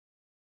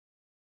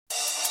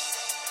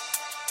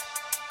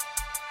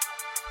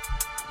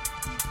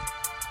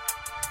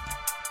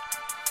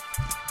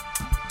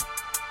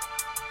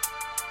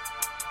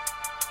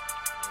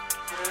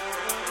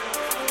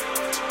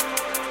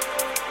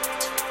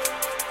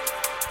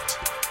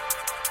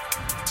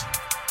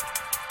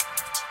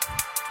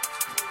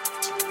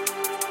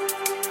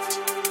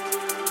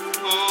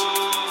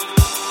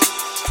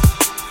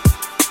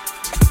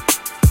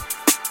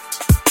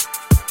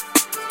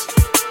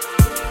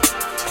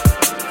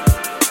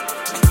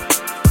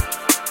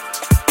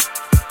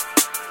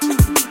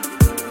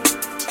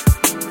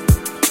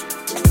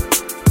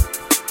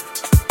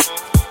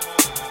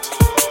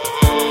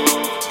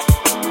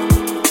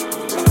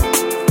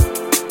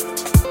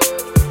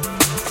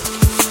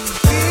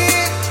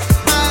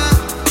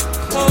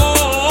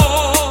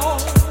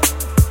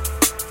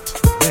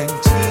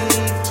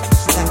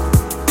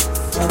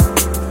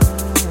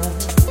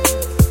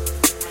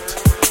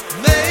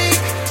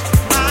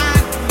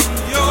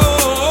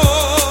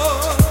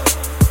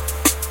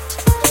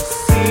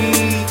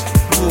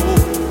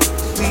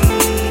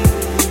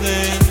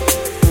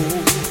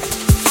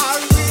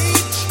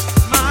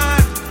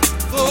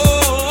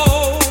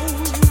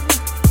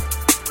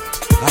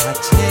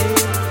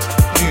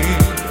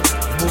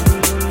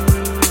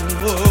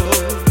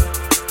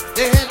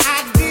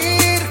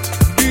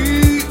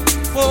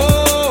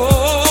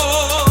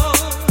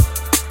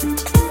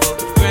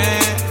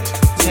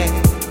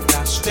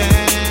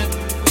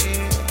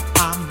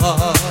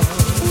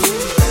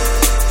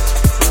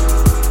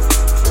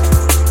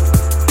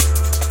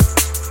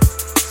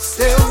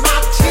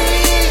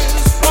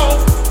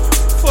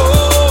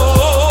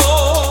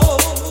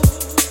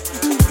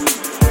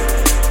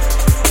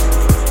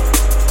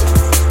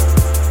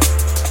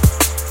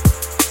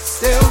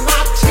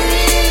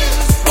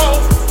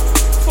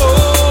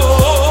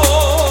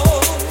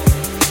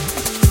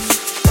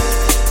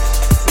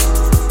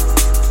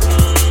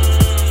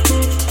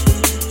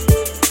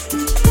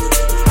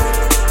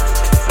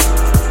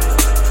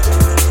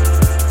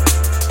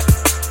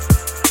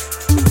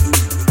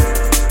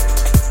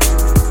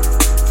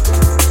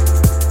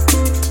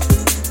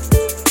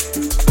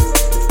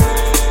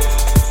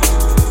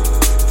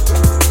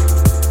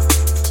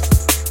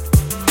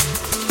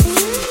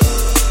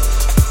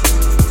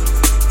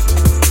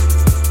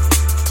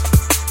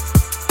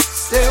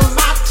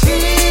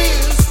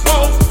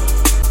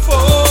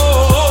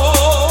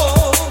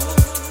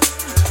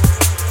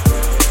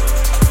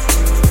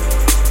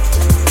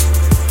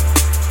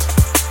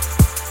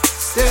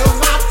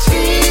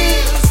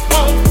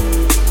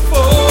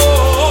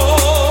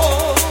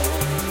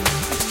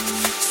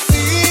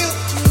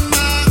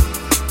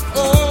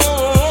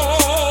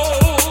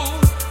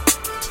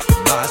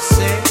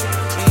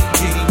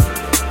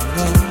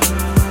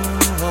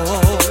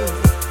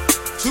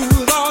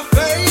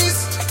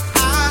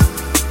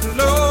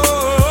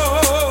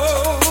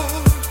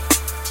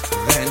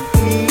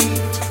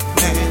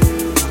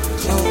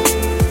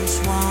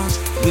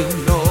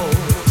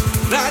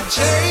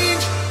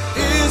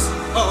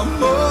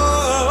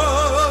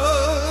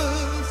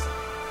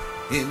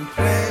in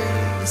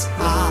place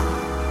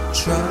I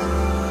trust,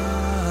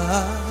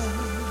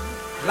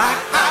 like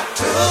I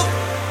took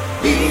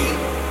before.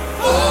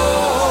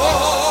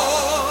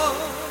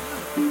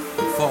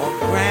 For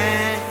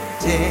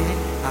granted,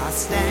 I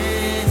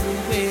stand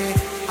where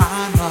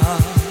I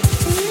must.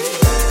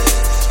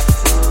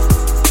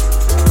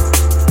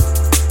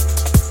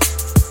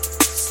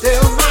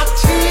 Still my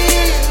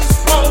tears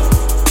won't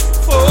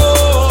fall.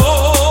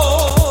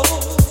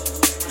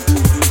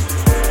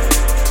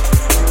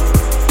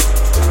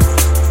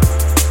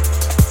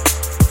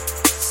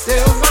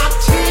 Still my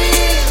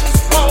tears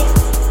won't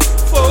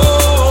fall.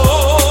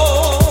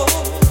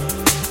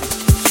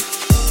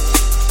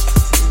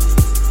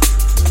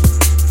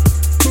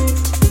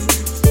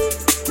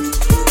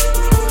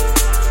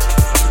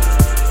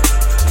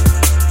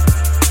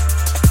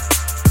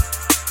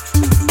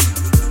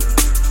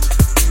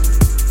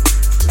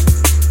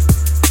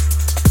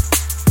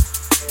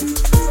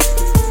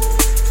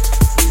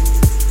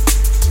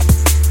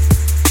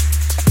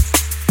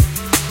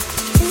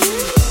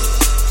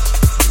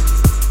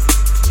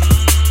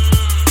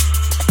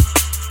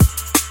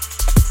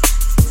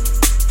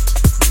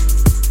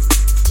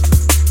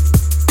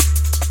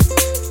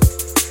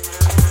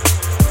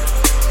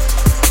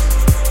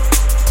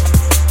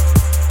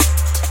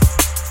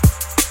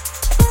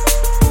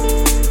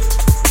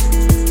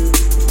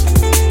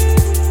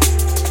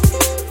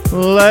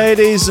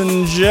 Ladies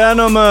and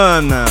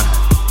gentlemen,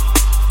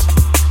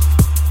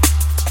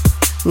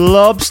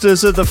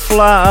 lobsters of the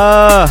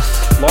flat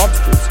earth.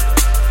 Lobsters.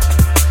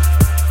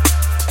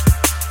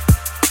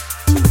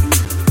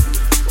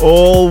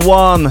 All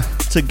one,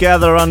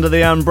 together under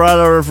the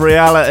umbrella of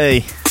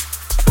reality.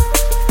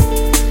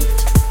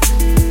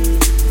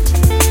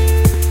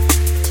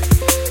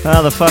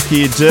 How the fuck are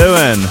you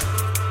doing?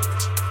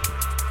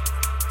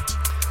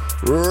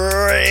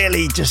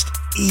 Really just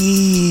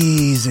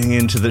easing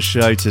into the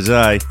show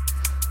today.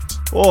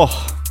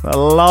 Oh, a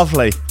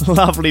lovely,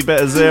 lovely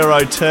bit of Zero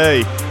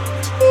T.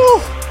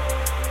 Ooh.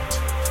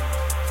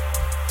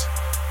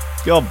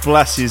 God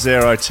bless you,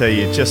 Zero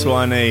T. You're just what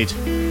I need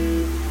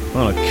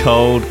on a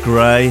cold,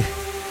 grey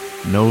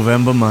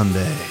November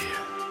Monday.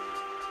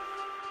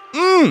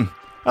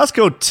 That's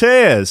called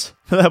tears.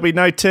 There'll be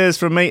no tears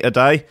from me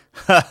today.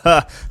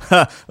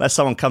 Unless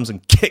someone comes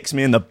and kicks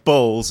me in the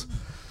balls.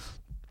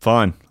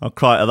 Fine, I'll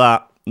cry to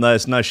that.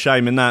 There's no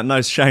shame in that.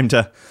 No shame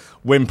to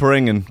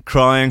whimpering and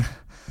crying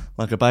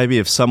like a baby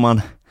if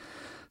someone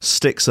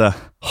sticks a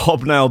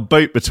hobnailed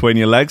boot between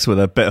your legs with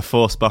a bit of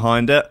force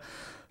behind it.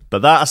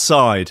 But that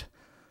aside,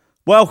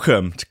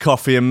 welcome to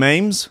Coffee and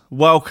Memes.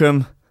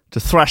 Welcome to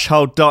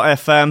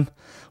Threshold.fm.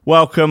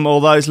 Welcome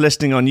all those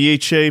listening on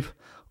YouTube,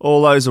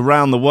 all those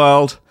around the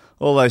world,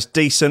 all those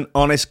decent,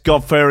 honest,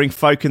 God-fearing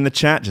folk in the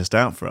chat just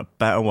out for a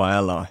better way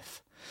of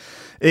life.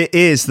 It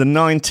is the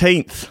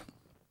 19th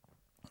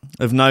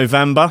of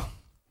November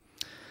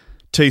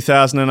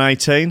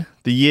 2018,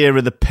 the year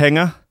of the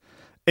pinger,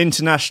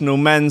 International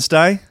Men's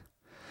Day.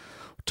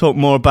 We'll talk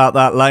more about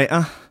that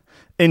later.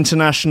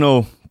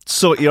 International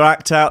Sort Your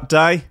Act Out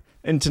Day,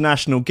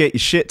 International Get Your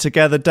Shit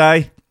Together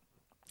Day,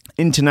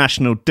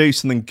 International Do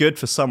Something Good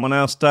for Someone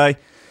Else Day,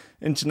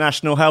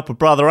 International Help a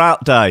Brother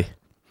Out Day,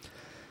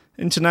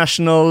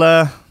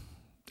 International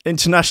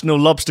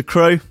Lobster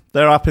Crew.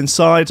 They're up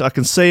inside. I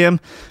can see them.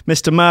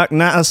 Mr. Merck,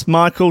 Natus,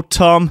 Michael,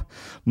 Tom,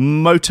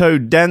 Moto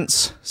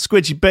Dents,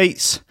 Squidgy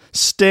Beats,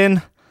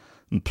 Stin,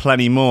 and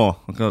plenty more.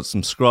 I've got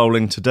some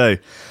scrolling to do.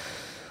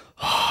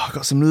 Oh, I've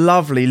got some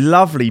lovely,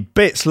 lovely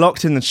bits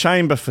locked in the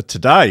chamber for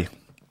today.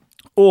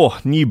 Oh,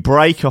 new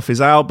break off his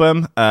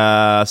album.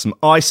 Some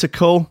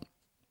Icicle.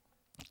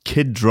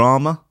 Kid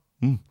Drama.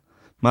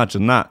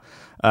 Imagine that.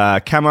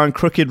 Camo and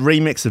Crooked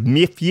remix of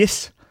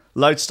Mephius.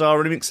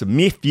 Lodestar remix of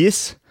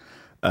Mephius.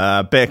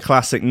 Bit of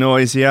classic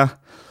Noisia.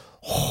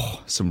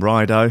 Oh, some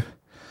Rido.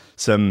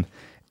 Some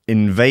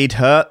Invade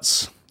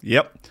Hertz.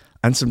 Yep.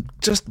 And some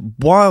just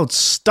wild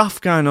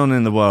stuff going on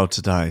in the world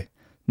today.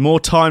 More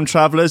time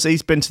travellers.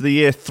 He's been to the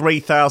year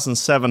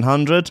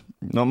 3700.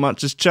 Not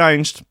much has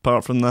changed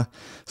apart from the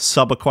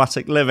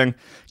subaquatic living.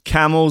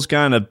 Camels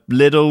going to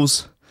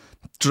Lidl's.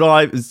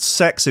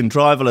 Sex in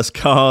driverless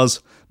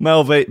cars.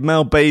 Mel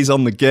B's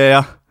on the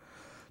gear.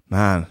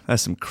 Man,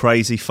 there's some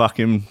crazy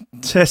fucking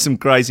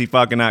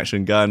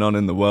action going on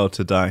in the world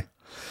today.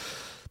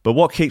 But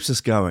what keeps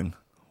us going?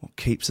 What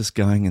keeps us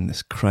going in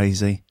this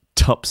crazy,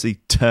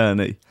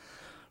 topsy-turvy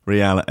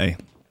reality?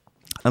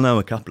 I know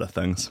a couple of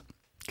things.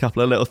 A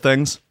couple of little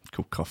things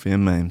called Coffee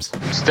and Memes.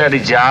 Steady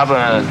job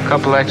and a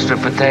couple extra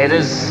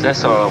potatoes.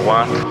 That's all I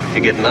want.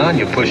 You're getting on.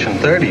 You're pushing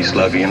 30,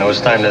 Slugger. You know,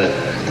 it's time to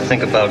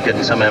think about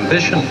getting some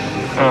ambition.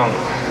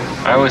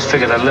 Oh, I always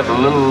figured I'd live a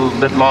little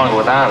bit longer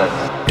without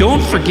it.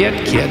 Don't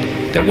forget,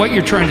 kid, that what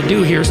you're trying to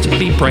do here is to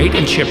be bright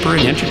and chipper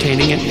and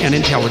entertaining and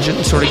intelligent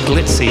and sort of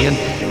glitzy, and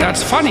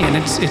that's funny, and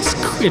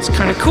it's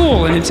kind of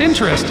cool, and it's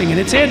interesting, and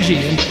it's edgy,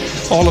 and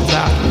all of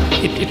that.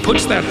 It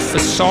puts that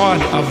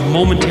facade of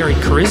momentary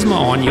charisma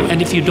on you,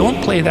 and if you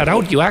don't play that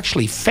out, you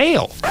actually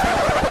fail.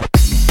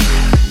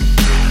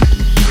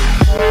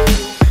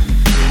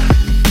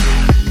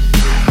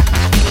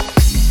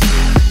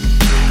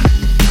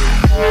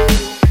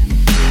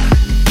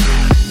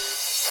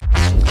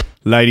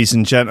 Ladies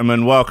and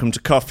gentlemen, welcome to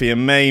Coffee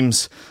and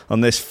Memes on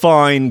this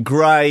fine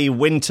grey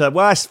winter.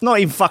 Well, it's not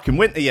even fucking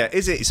winter yet,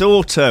 is it? It's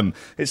autumn.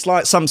 It's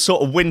like some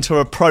sort of winter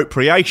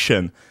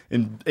appropriation.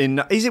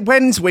 Is it,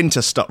 when's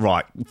winter start?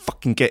 Right,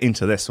 fucking get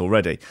into this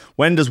already.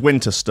 When does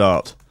winter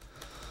start?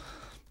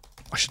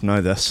 I should know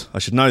this.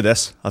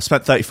 I've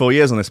spent 34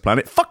 years on this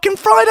planet. Fucking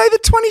Friday the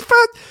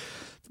 21st.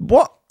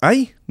 What?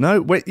 No,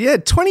 wait, yeah,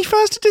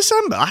 21st of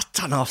December. I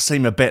don't know, it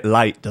seems a bit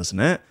late, doesn't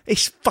it?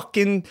 It's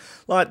fucking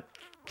like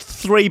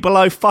 3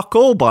 below fuck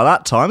all by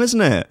that time,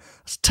 isn't it?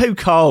 It's too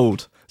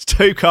cold. It's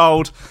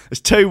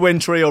too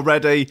wintry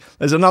already.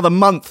 There's another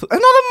month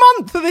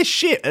of this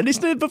shit, and it's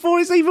before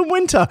it's even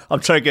winter.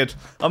 I'm triggered.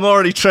 I'm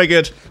already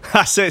triggered.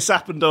 That's it. It's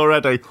happened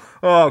already.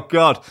 Oh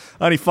God!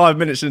 Only 5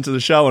 minutes into the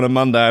show on a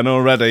Monday, and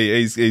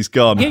already he's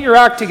gone. Get your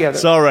act together.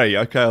 Sorry.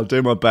 Okay, I'll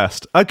do my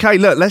best. Okay,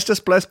 look, let's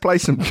play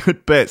some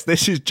good bits.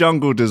 This is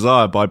Jungle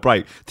Desire by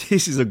Break.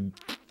 This is a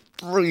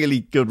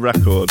really good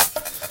record.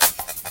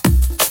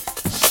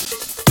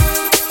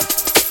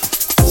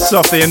 It's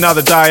off the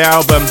Another Day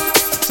album.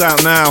 It's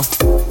out now.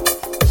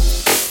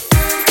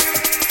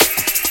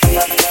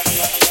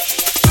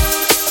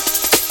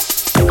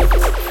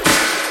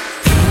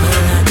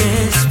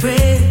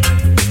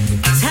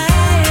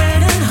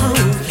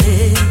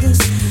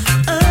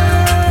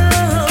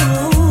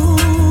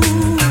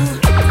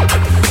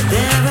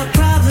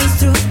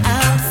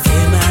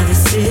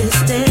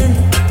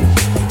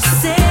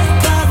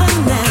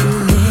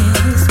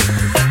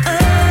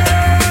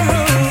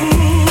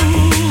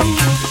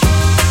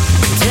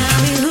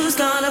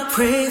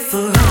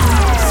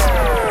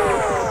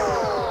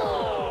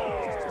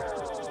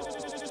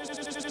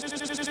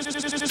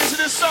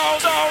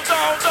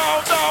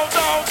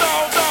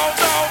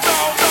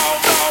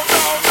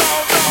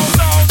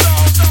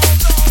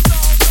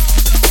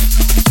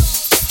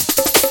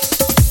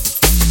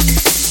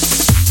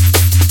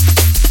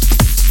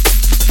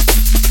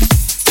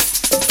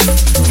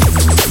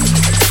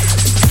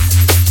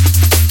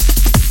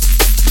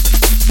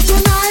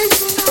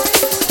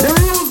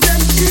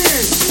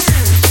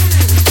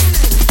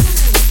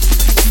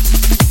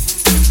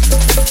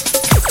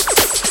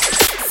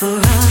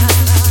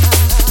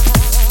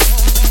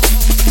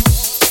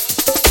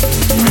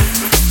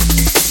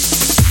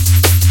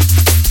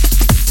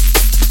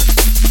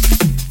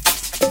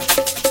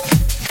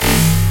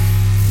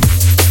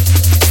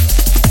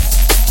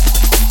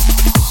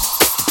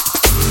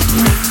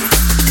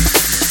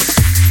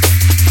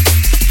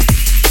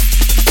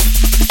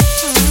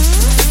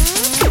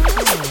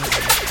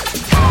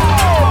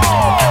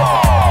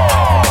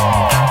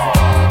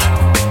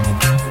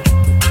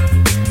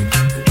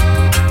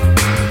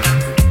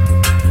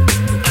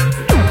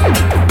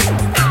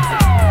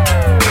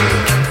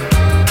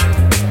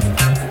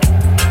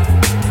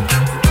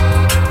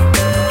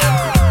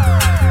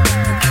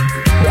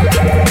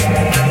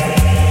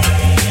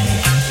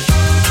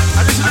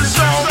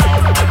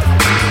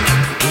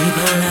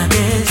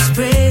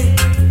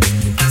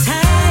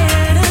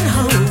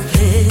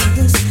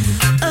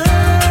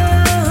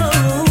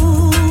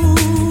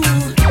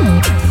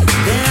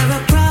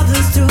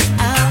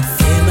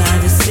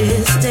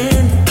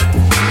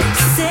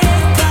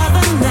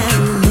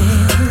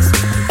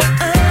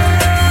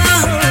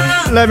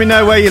 Let me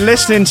know where you're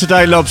listening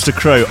today, Lobster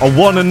Crew. I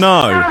want to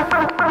know.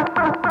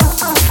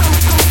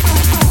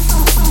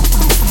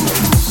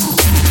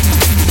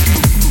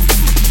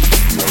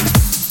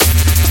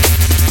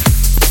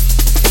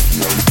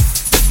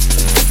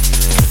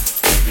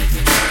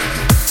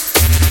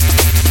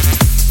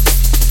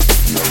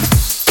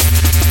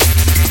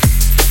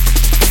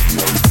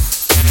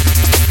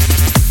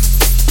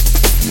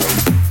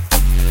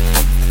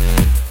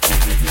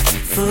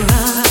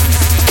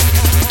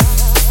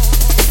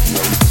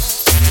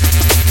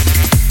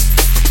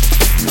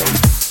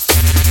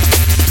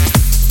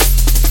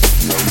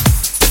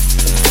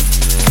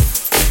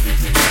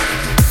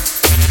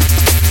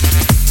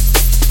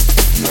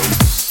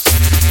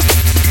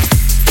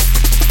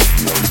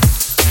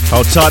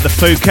 Hold tight, the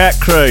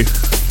Phuket crew,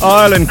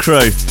 Ireland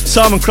crew.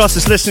 Simon Cross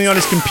is listening on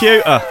his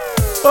computer.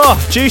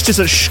 Oh, Juiced is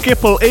at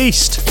Schiphol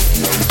East.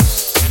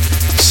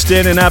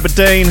 Stin in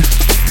Aberdeen.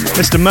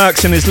 Mr.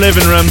 Merck's in his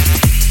living room.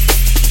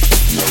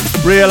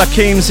 Real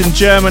Hakim's in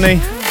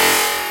Germany.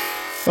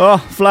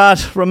 Oh,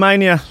 Vlad,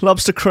 Romania,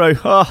 Lobster Crew.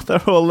 Oh,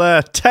 they're all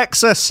there.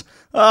 Texas.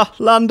 Oh,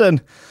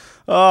 London.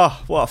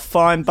 Oh, what a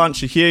fine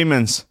bunch of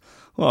humans.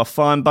 What a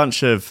fine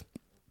bunch of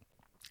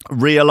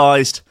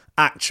realised,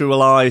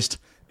 actualised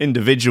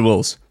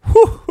individuals.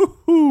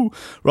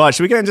 Right,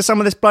 should we get into some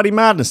of this bloody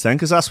madness then?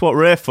 Because that's what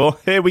we're here for.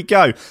 Here we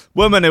go.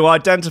 Woman who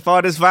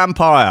identified as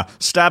vampire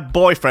stabbed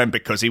boyfriend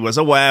because he was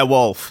a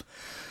werewolf.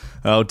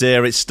 Oh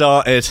dear, it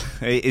started.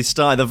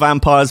 The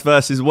vampires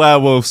versus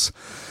werewolves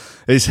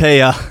is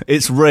here.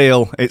 It's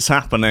real. It's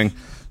happening.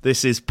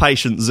 This is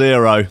patient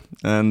zero.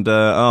 And,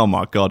 oh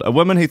my God. A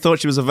woman who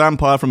thought she was a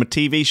vampire from a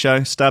TV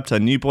show stabbed her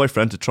new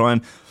boyfriend to try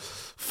and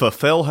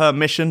fulfill her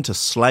mission to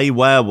slay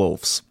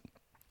werewolves.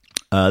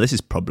 This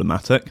is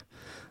problematic.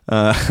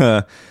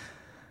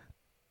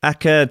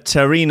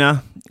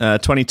 Ekaterina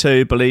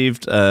 22,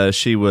 believed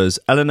she was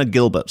Eleanor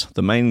Gilbert,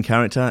 the main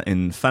character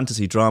in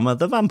fantasy drama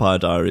The Vampire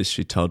Diaries,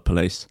 she told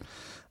police.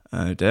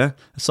 Oh dear.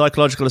 A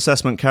psychological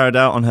assessment carried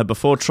out on her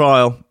before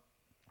trial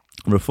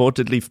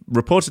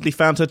reportedly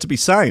found her to be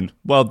sane.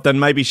 Well, then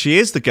maybe she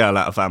is the girl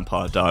out of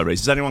Vampire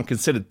Diaries. Has anyone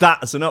considered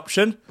that as an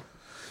option?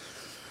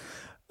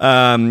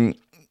 Her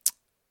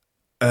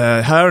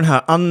and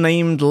her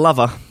unnamed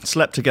lover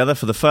slept together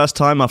for the first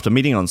time after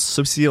meeting on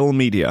social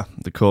media,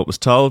 the court was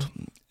told.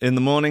 In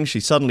the morning,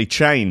 she suddenly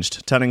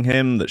changed, telling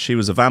him that she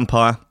was a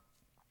vampire,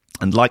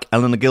 and like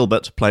Eleanor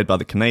Gilbert, played by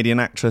the Canadian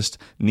actress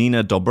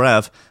Nina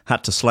Dobrev,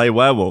 had to slay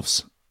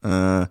werewolves.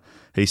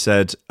 He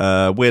said,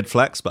 weird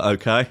flex, but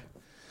okay.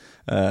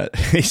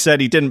 He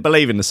said he didn't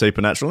believe in the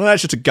supernatural, and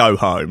that's just to go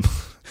home.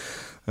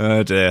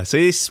 Oh dear.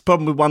 See, it's the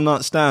problem with one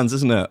night stands,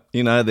 isn't it?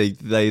 You know, they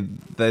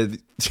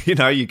you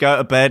know, you go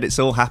to bed, it's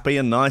all happy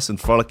and nice and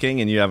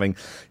frolicking, and you're having,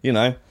 you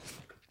know,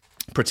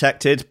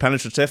 protected,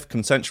 penetrative,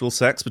 consensual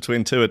sex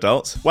between two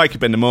adults. Wake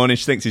up in the morning,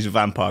 she thinks he's a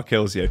vampire,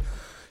 kills you.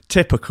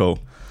 Typical.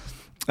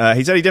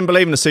 He said he didn't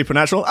believe in the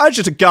supernatural. I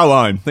just to go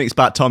home. Think it's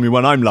about time you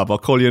went home, love. I'll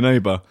call you an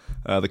Uber.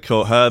 The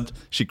court heard.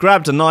 She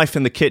grabbed a knife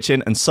in the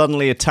kitchen and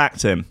suddenly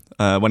attacked him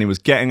when he was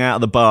getting out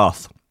of the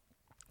bath.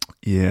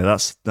 Yeah,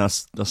 that's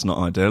not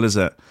ideal, is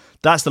it?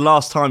 That's the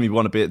last time you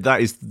want to be.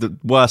 That is the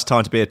worst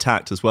time to be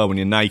attacked as well, when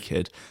you're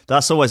naked.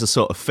 That's always a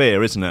sort of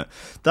fear, isn't it?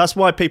 That's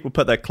why people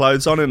put their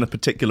clothes on in a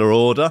particular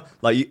order.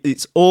 Like,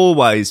 it's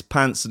always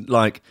pants.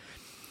 Like,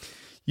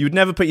 you would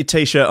never put your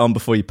t-shirt on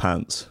before your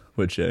pants,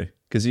 would you?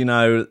 Because, you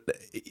know,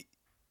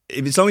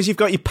 as long as you've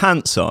got your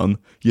pants on,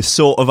 you're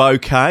sort of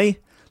okay.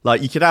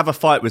 Like, you could have a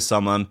fight with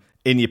someone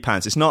in your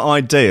pants. It's not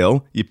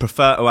ideal. You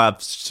prefer to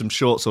have some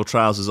shorts or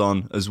trousers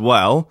on as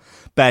well.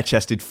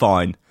 Bare-chested,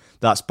 fine.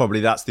 That's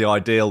the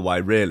ideal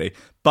way, really.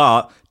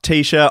 But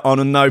t-shirt on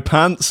and no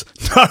pants,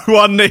 no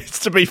one needs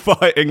to be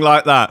fighting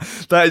like that.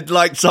 That is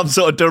like some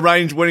sort of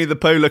deranged Winnie the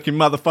Pooh looking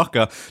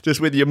motherfucker, just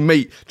with your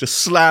meat just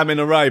slamming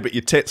away, but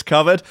your tits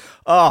covered.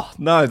 Oh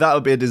no, that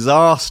would be a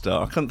disaster.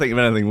 I couldn't think of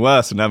anything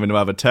worse than having to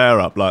have a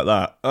tear up like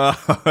that.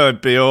 Oh,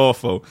 it'd be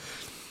awful.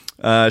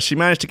 He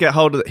managed to get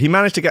hold of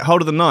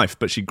the knife,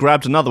 but she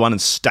grabbed another one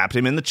and stabbed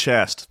him in the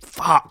chest.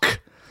 Fuck.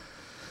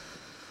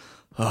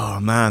 Oh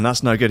man,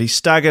 that's no good. He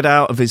staggered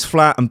out of his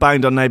flat and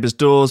banged on neighbours'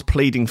 doors,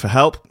 pleading for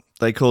help.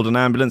 They called an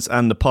ambulance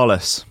and the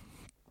police.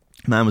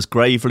 The man was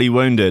gravely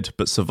wounded,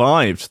 but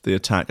survived the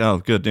attack. Oh,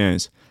 good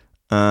news.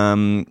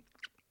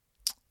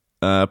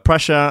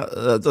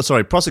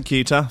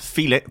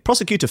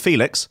 Prosecutor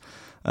Felix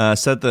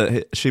said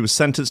that she was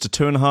sentenced to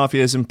 2.5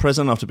 years in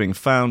prison after being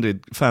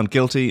found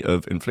guilty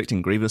of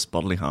inflicting grievous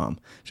bodily harm.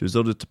 She was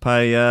ordered to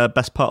pay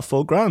best part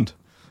 $4,000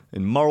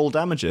 in moral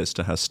damages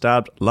to her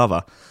stabbed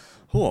lover.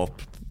 Oh,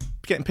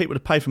 getting people to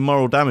pay for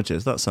moral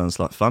damages, that sounds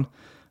like fun.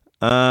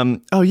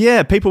 Oh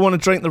yeah, people want to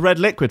drink the red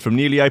liquid from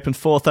newly opened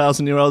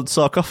 4,000-year-old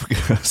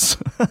sarcophagus.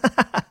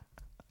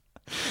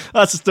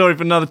 That's a story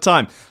for another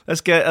time.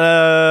 Let's get,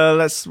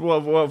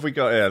 what have we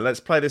got here? Let's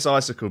play this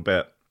icicle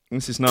bit.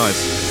 This is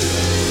nice.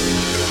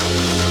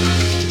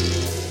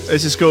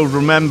 This is called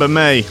Remember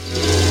Me.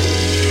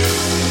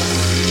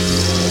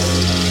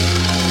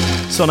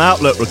 It's on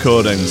Outlook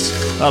Recordings.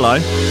 Hello.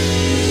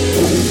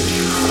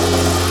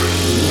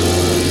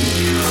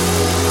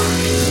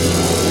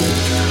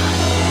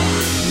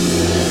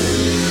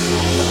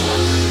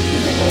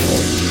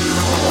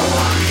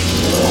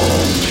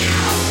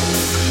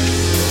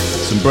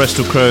 Some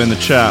Bristol crew in the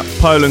chat.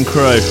 Poland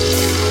crew.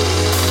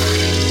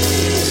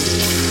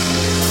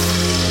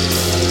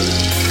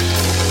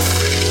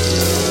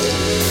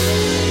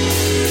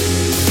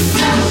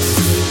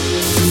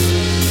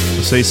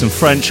 We'll see some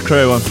French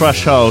crew on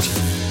Threshold.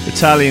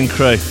 Italian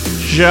crew.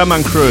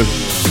 German crew.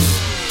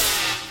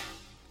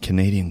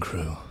 Canadian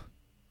crew.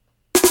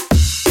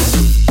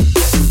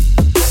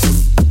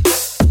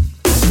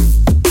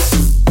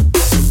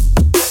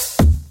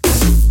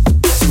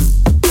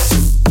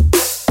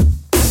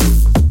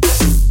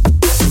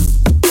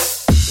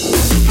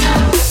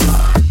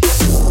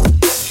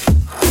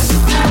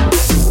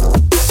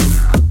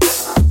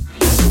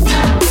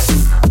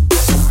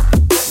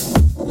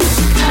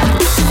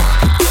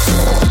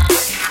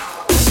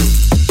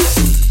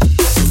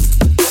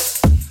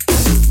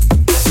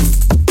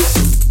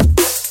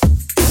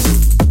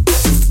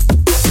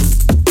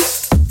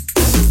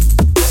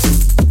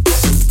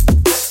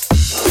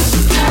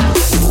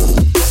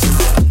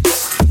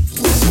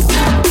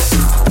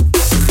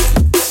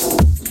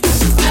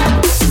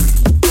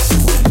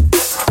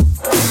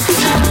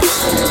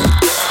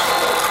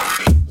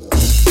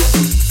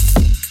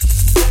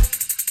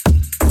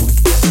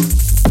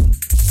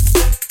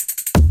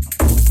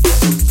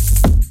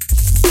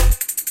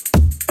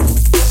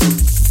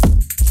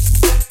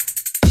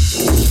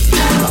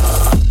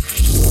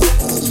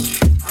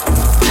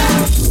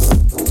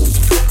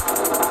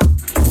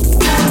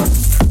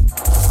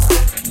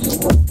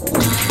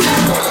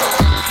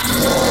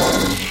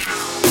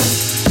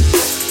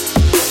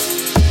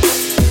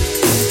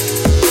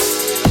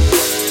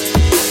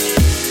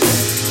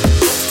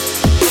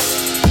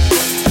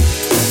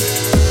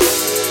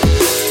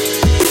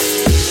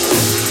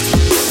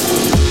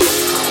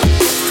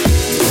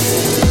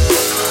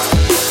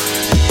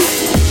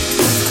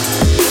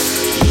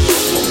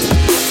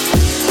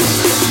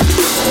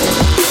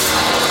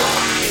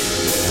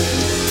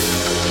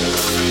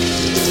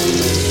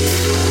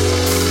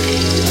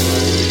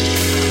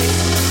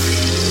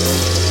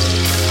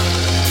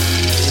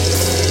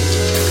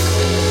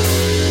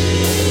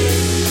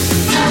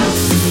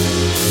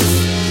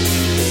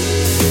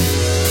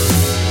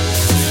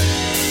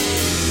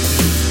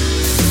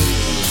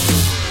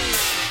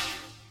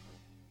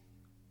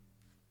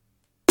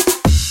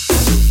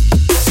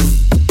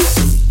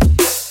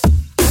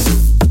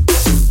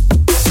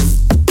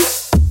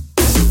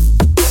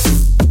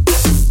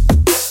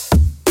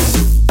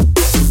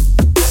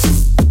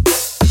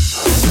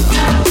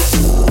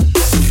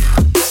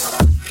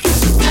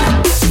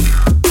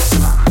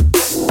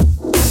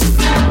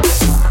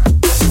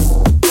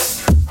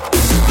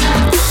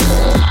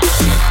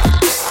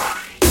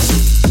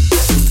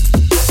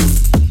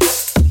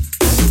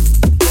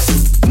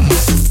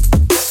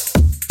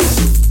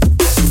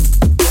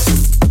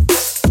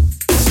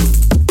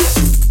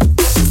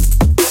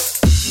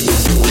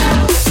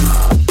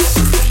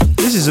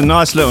 a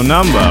nice little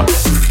number.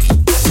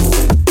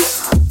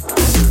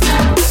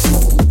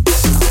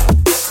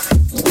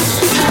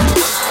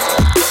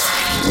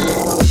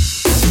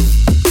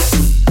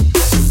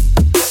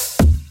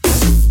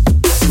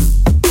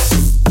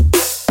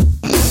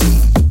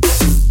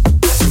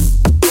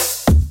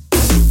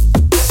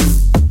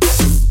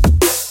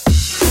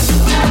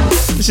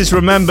 This is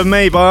Remember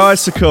Me by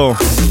Icicle.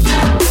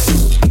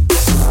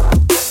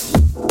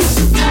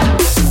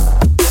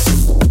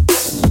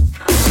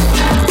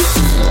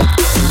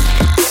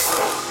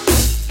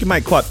 You can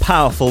make quite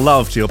powerful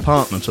love to your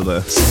partner to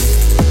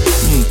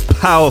this.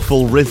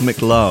 Powerful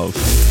rhythmic love.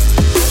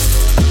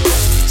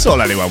 It's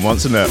all anyone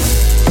wants, isn't it?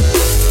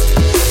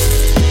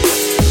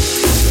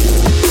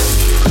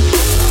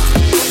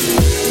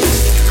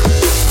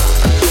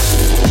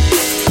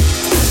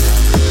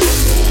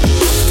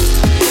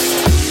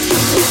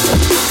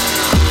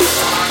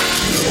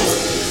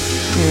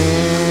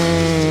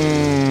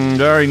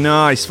 Very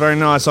nice, very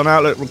nice. On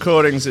Outlook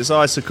Recordings, it's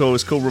Icicle.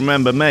 It's called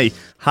Remember Me.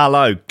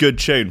 Hello, good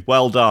tune.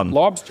 Well done.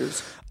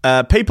 Lobsters.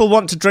 People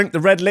want to drink the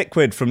red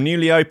liquid from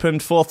newly opened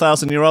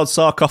 4,000-year-old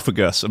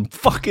sarcophagus. And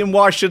fucking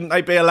why shouldn't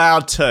they be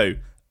allowed to?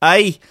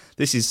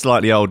 This is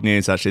slightly old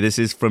news, actually. This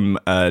is from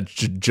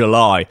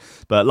July.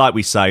 But like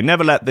we say,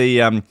 never let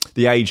the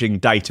aging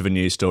date of a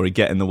news story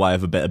get in the way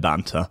of a bit of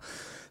banter.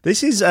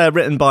 This is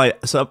written by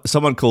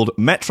someone called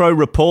Metro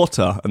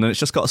Reporter, and then it's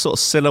just got a sort of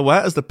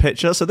silhouette as the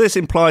picture. So this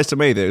implies to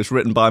me that it was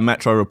written by a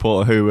Metro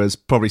reporter who has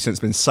probably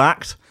since been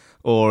sacked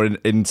or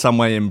in some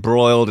way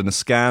embroiled in a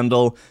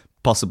scandal.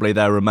 Possibly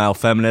they were a male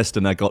feminist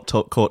and they got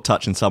caught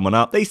touching someone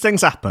up. These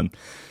things happen.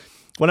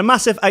 When a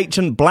massive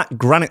ancient black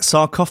granite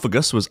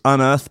sarcophagus was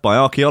unearthed by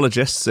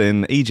archaeologists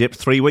in Egypt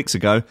 3 weeks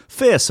ago,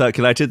 fear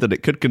circulated that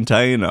it could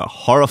contain a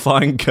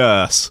horrifying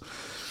curse.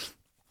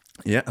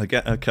 Yeah, I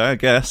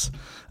guess.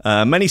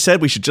 Many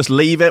said we should just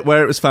leave it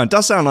where it was found.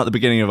 Does sound like the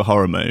beginning of a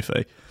horror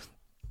movie.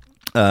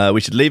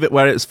 We should leave it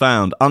where it was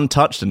found,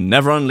 untouched, and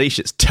never unleash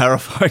its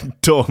terrifying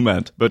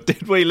torment. But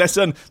did we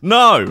listen?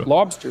 No!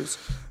 Lobsters.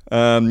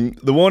 The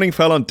warning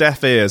fell on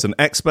deaf ears, and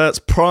experts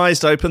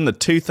prized open the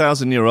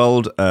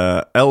 2,000-year-old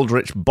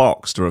Eldritch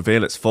box to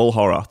reveal its full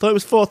horror. I thought it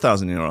was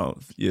 4,000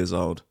 years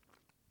old.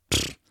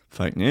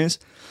 Fake news.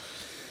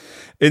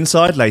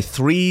 Inside lay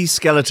 3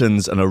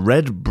 skeletons and a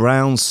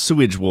red-brown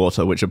sewage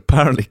water, which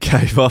apparently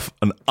gave off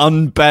an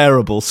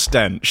unbearable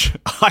stench.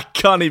 I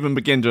can't even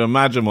begin to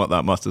imagine what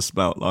that must have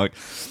smelt like.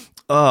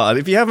 And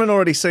if you haven't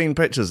already seen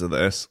pictures of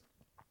this,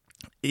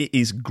 it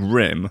is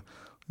grim.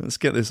 Let's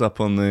get this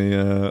up on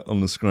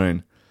the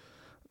screen.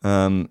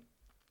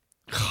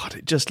 God,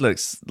 it just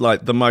looks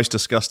like the most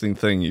disgusting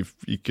thing you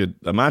could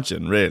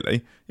imagine,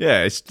 really.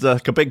 Yeah, it's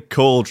like a big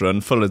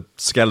cauldron full of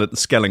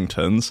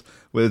skeletons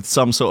with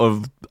some sort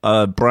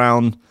of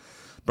brown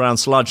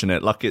sludge in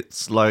it. Like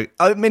it's like,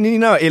 I mean, you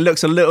know, it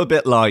looks a little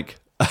bit like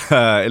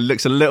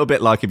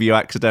if you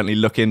accidentally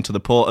look into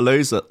the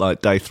Portaloos at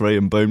like Day 3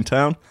 in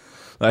Boomtown.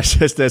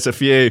 There's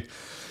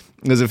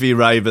a few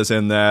ravers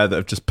in there that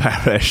have just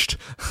perished.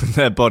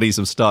 Their bodies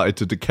have started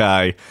to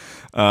decay.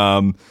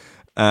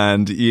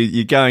 And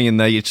you're going in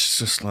there, you're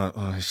just like,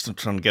 you're still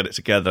trying to get it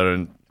together,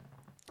 and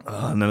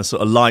then a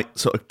sort of light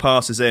sort of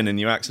passes in, and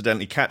you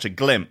accidentally catch a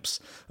glimpse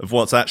of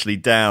what's actually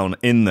down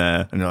in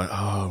there, and you're like,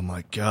 oh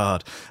my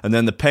God. And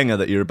then the pinger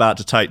that you're about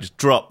to take just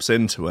drops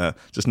into it,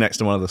 just next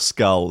to one of the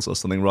skulls or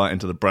something, right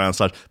into the brown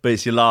sludge. But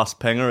it's your last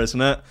pinger,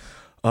 isn't it?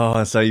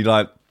 And so you're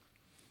like,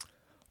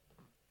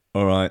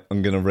 all right,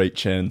 I'm going to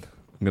reach in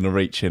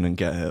and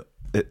get it.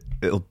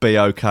 It'll be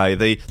okay.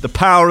 The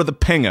power of the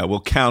pinger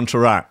will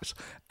counteract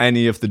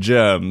any of the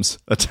germs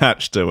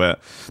attached to it,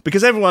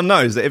 because everyone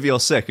knows that if you're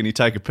sick and you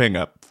take a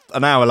pinger,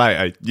 an hour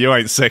later you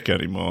ain't sick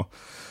anymore.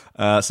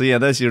 So yeah,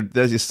 there's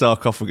your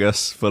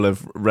sarcophagus full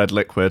of red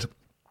liquid.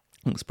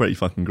 Looks pretty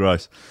fucking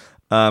gross.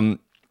 The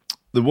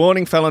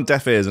warning fell on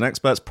deaf ears, and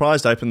experts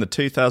prized open the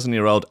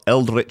 2,000-year-old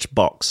Eldritch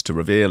box to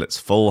reveal its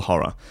full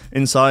horror.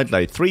 Inside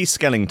lay 3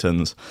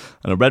 skeletons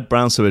and a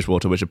red-brown sewage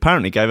water, which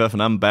apparently gave off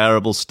an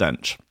unbearable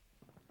stench.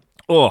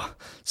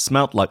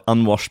 Smelt like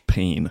unwashed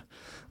peen.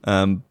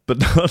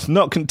 But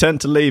not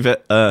content to leave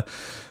it at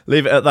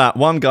that,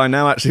 one guy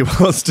now actually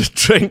wants to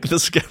drink the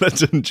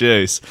skeleton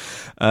juice.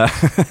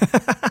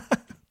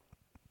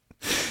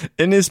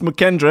 Innes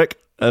McKendrick,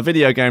 a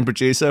video game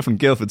producer from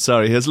Guildford,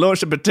 Surrey, has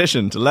launched a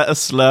petition to let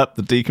us slurp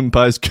the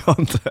decomposed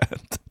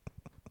content.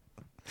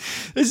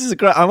 This is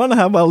I wonder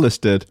how well this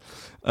did.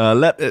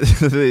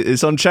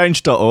 It's on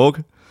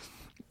change.org,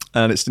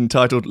 and it's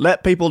entitled,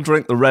 "Let People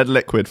Drink the Red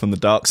Liquid from the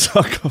Dark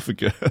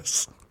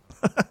Sarcophagus."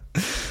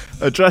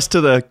 Addressed to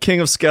the King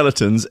of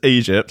Skeletons,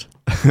 Egypt,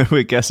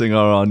 we're guessing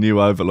are our new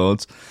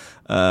overlords.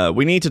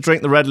 We need to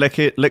drink the red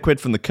liquid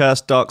from the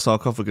cursed dark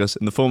sarcophagus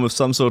in the form of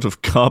some sort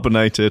of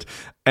carbonated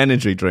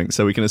energy drink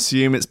so we can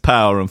assume its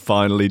power and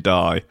finally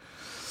die.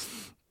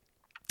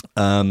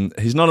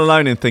 He's not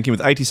alone in thinking,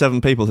 with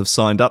 87 people have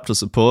signed up to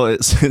support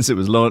it since it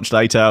was launched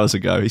 8 hours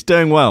ago. He's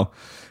doing well.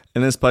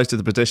 In this posted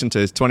the petition to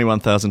his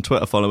 21,000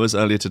 Twitter followers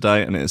earlier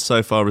today, and it has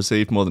so far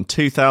received more than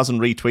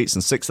 2,000 retweets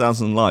and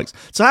 6,000 likes.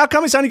 So how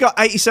come it's only got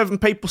 87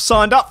 people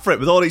signed up for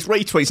it with all these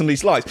retweets and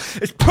these likes?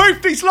 It's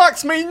proof these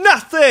likes mean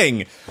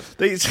nothing!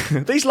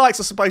 These likes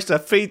are supposed to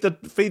feed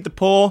the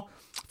poor,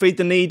 feed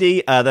the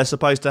needy. They're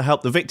supposed to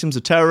help the victims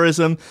of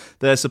terrorism.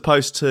 They're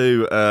supposed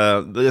to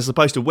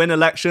win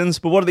elections.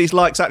 But what do these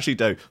likes actually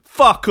do?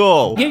 Fuck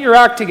all! Get your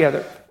act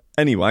together.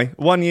 Anyway,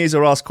 one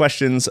user asked a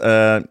question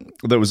that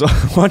was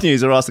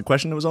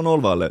on all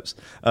of our lips.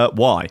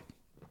 Why?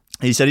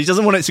 He said he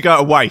doesn't want it to go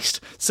to waste.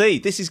 See,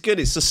 this is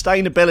good. It's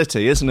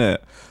sustainability, isn't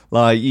it?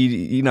 Like,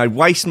 you know,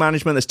 waste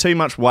management. There's too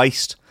much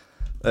waste.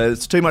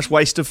 There's too much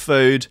waste of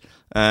food.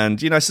 And,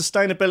 you know,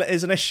 sustainability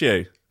is an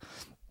issue.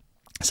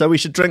 So we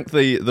should drink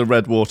the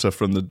red water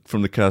from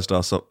the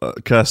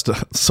cursed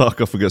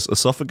sarcophagus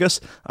esophagus.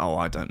 Oh,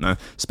 I don't know.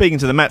 Speaking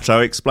to the Metro,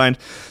 he explained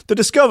the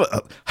discovery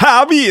of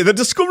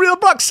the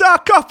black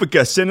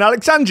sarcophagus in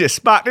Alexandria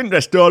sparked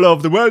interest all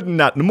over the world, and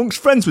that, and amongst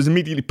friends was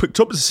immediately picked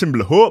up as a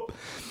symbol of hope.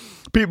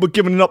 People were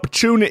given an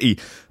opportunity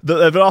that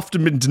they've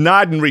often been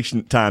denied in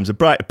recent times, a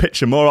brighter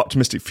picture, more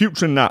optimistic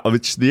future than that of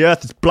which the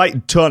earth is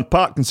blighted, torn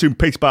apart, consumed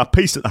piece by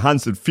piece at the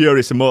hands of the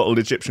furious immortal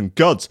Egyptian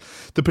gods.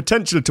 The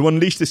potential to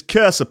unleash this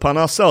curse upon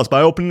ourselves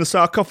by opening the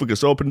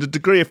sarcophagus opened a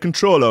degree of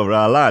control over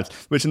our lives,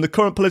 which in the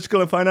current political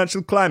and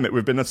financial climate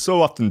we've been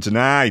so often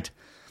denied.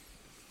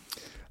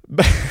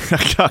 I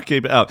can't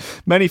keep it up.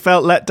 Many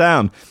felt let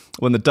down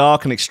when the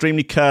dark and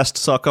extremely cursed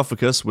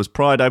sarcophagus was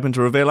pried open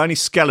to reveal only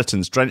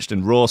skeletons drenched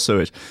in raw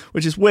sewage,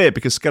 which is weird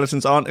because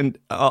skeletons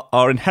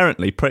are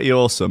inherently pretty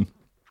awesome.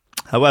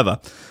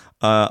 However,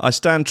 I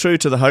stand true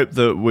to the hope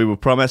that we were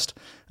promised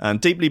and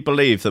deeply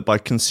believe that by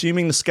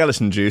consuming the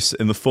skeleton juice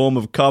in the form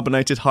of a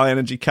carbonated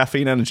high-energy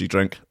caffeine energy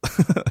drink,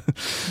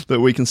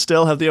 that we can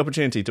still have the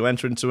opportunity to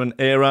enter into an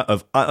era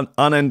of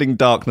unending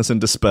darkness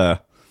and despair.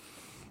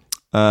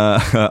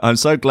 I'm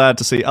so glad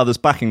to see others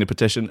backing the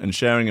petition and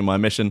sharing in my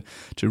mission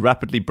to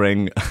rapidly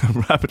bring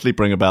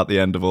about the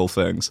end of all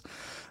things.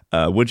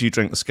 Would you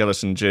drink the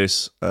skeleton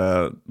juice?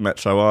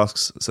 Metro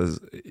asks. Says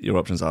your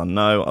options are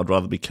no, I'd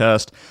rather be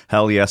cursed.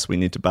 Hell yes, we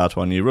need to bow to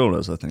our new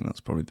rulers. I think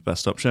that's probably the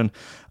best option.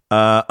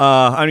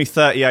 Only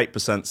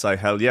 38% say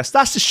hell yes.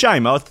 That's a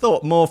shame. I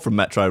thought more from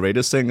Metro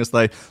readers, seeing as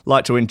they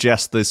like to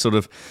ingest this sort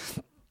of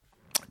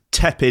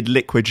tepid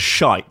liquid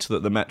shite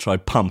that the Metro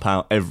pump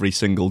out every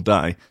single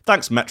day.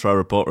 Thanks, Metro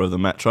reporter of the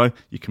Metro,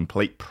 you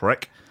complete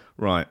prick.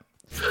 Right.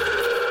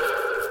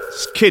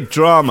 It's kid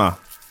drama.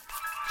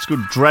 It's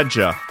called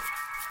Dredger.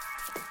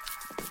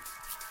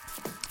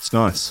 It's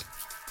nice.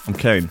 I'm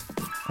keen.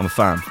 I'm a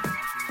fan.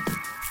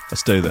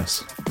 Let's do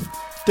this.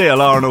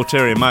 DLR and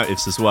ulterior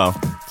motives as well.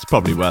 It's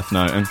probably worth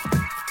noting.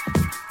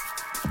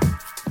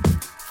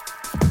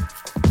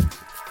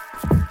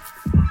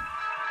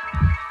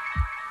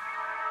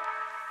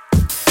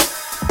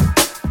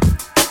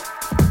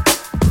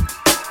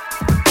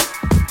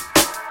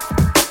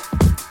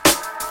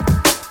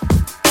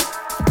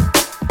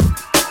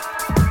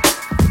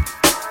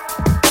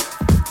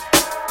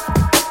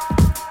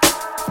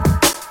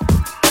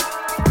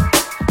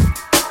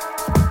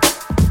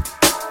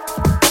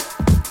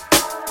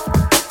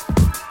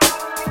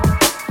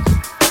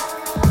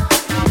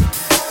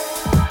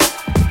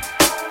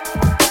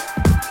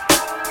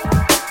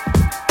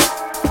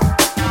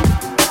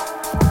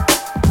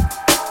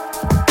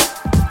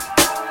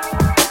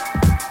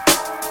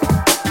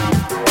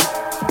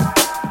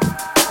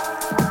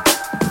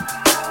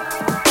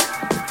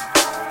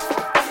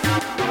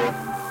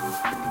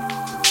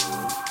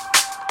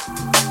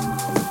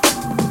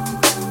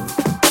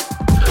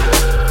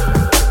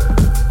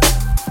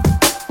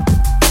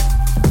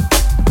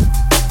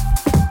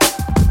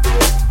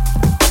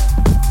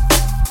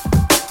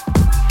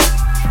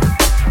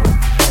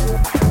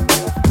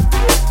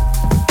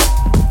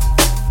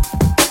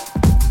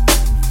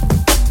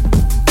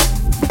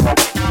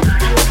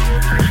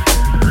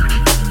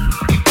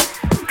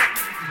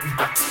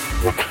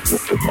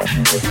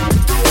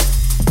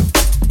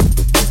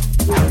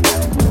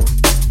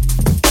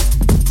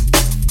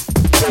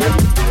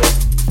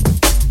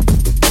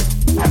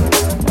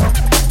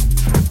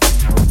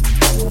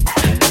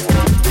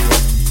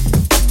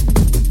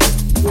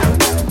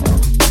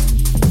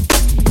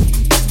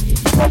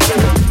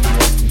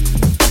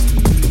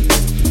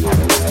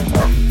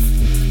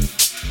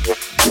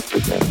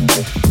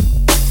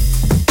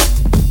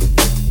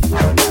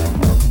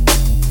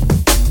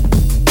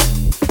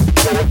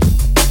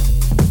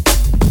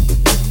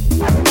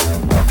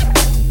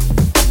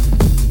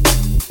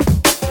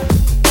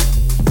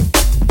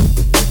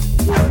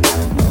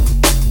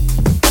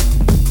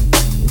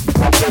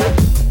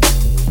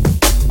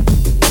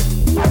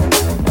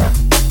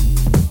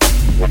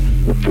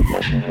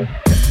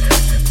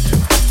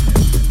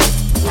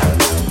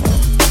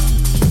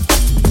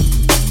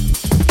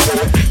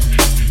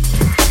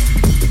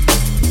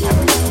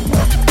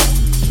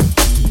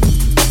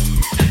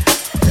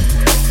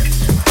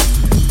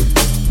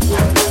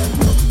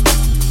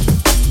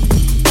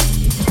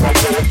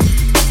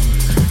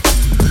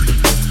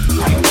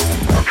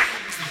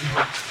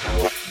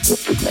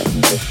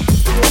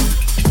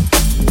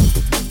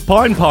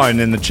 Pine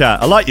in the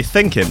chat. I like your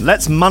thinking.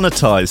 Let's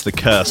monetize the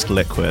cursed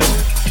liquid.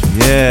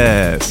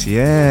 Yes,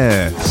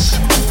 yes.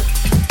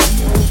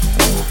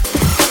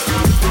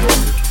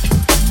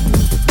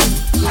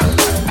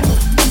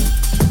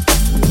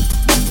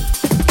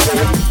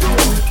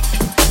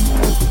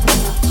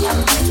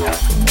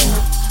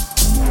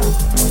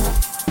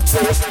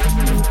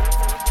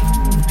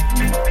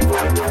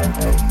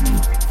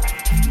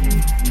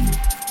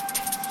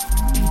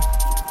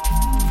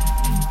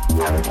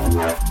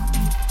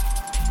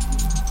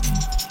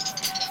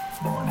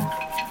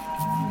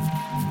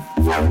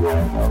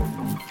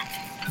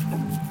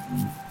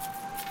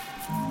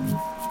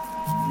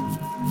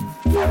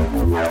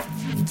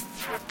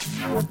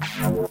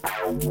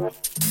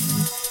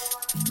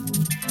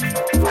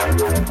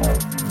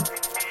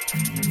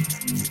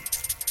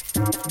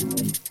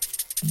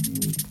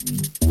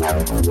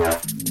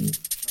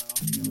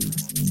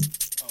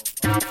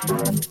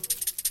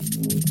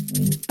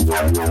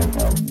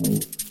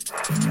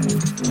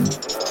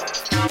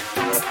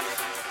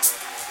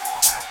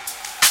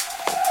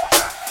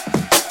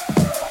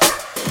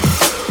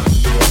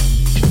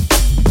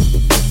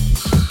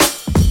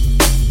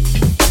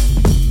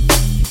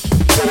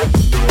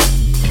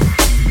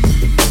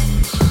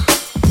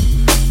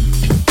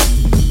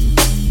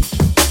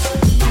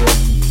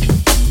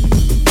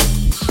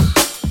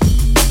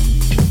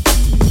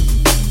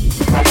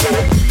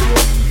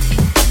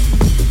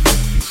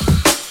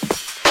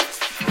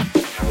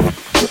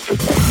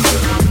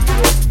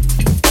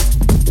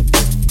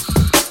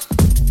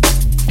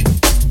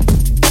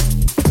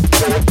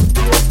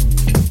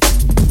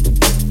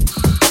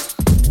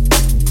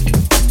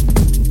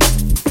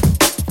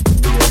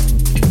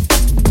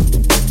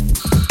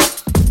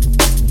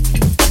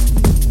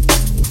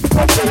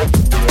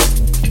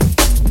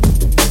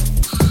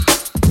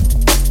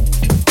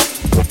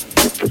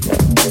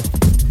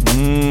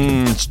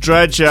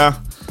 Dredger,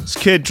 it's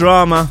Kid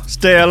Drama, it's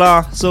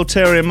DLR, it's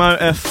Ulterior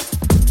Motive.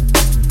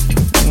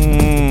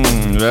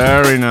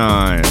 Very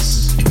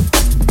nice.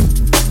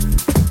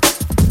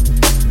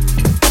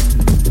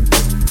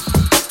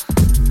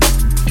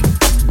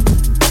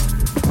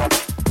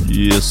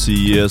 Yes,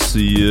 yes,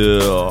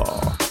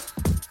 yeah.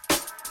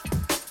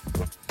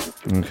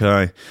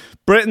 Okay.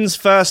 Britain's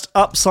first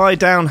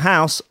upside-down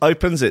house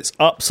opens its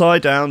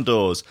upside-down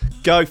doors.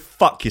 Go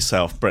fuck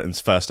yourself,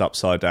 Britain's first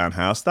upside-down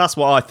house. That's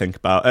what I think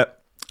about it.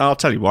 I'll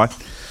tell you why.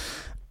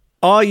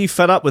 Are you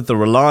fed up with the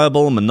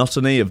reliable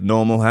monotony of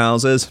normal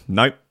houses?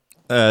 Nope.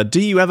 Do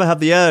you ever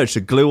have the urge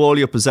to glue all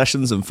your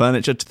possessions and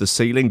furniture to the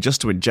ceiling just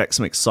to inject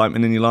some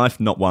excitement in your life?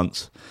 Not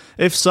once.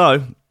 If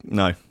so,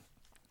 no.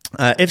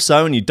 If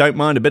so, and you don't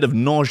mind a bit of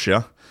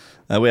nausea,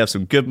 we have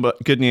some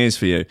good news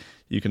for you.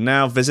 You can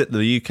now visit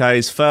the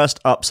UK's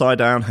first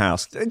upside-down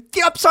house.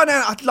 The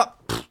upside-down...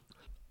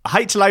 I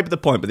hate to labour the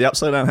point, but the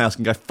upside-down house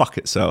can go fuck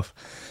itself.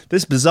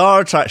 This bizarre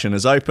attraction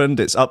has opened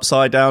its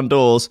upside-down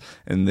doors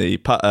to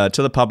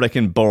the public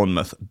in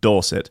Bournemouth,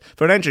 Dorset,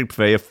 for an entry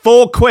fee of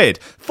 £4.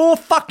 £4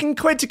 fucking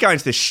quid to go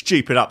into this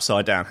stupid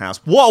upside-down house.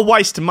 What a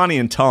waste of money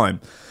and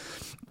time.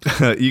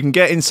 You can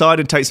get inside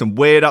and take some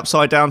weird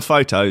upside-down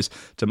photos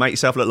to make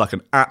yourself look like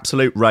an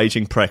absolute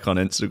raging prick on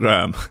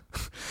Instagram.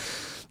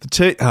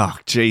 Oh,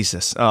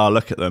 Jesus. Oh,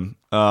 look at them.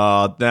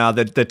 Now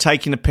they're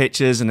taking the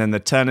pictures and then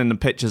they're turning the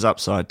pictures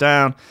upside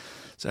down.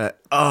 So,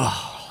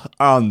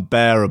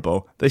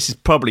 unbearable. This is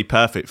probably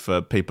perfect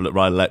for people that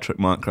ride electric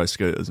micro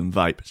scooters and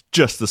vape. It's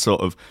just the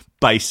sort of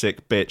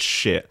basic bitch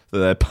shit that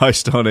they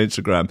post on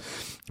Instagram.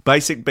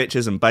 Basic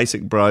bitches and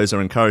basic bros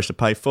are encouraged to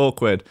pay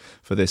 £4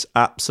 for this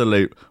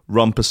absolute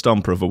romper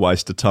stomper of a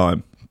waste of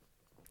time.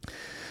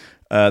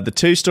 The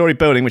two-storey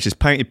building, which is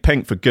painted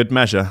pink for good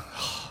measure,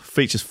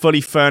 features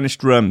fully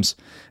furnished rooms,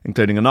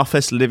 including an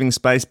office, living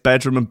space,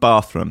 bedroom and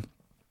bathroom.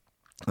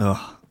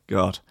 Oh,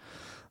 God.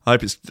 I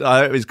hope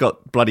it's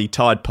got bloody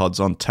Tide Pods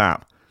on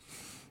tap.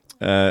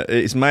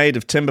 It's made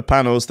of timber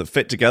panels that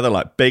fit together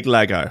like big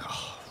Lego.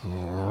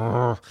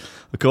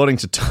 According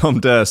to Tom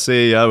Durr,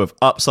 CEO of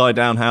Upside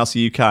Down House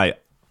UK.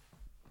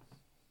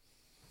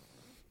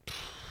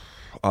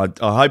 I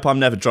hope I'm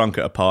never drunk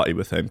at a party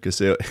with him, because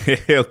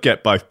he'll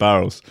get both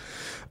barrels.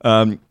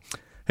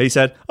 He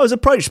said, I was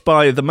approached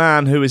by the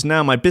man who is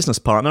now my business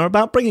partner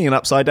about bringing an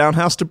upside-down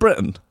house to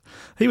Britain.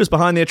 He was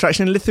behind the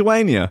attraction in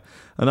Lithuania,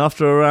 and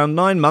after around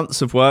 9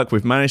 months of work,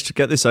 we've managed to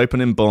get this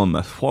open in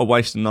Bournemouth. What a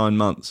waste of 9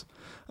 months.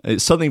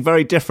 It's something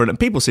very different, and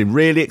people seem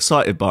really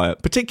excited by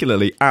it,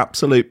 particularly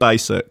Absolute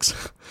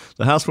Basics.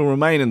 The house will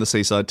remain in the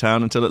seaside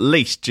town until at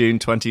least June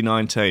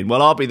 2019.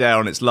 Well, I'll be there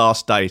on its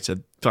last day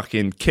to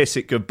fucking kiss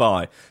it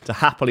goodbye, to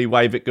happily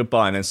wave it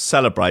goodbye, and then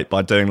celebrate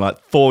by doing like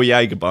 4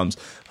 Jaeger bombs,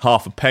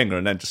 half a Penga,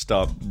 and then just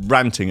start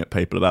ranting at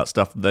people about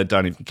stuff that they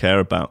don't even care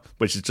about,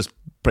 which is just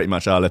pretty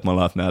much how I live my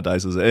life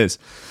nowadays as it is.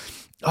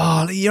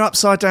 Oh, your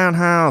upside down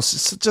house.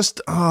 It's just,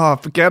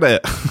 forget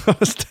it.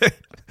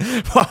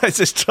 Why is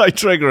this so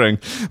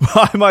triggering?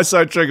 Why am I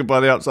so triggered by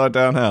the Upside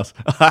Down House?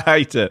 I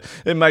hate it.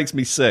 It makes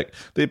me sick.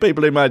 The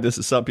people who made this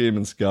are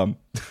subhuman scum.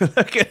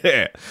 Look at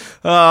it.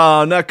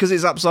 Oh, no, because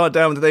it's upside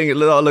down thing. It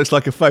looks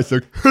like a face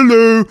like,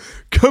 hello,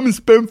 come and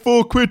spend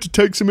 £4 to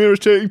take some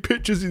irritating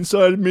pictures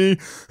inside of me.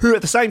 Who are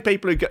the same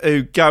people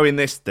who go in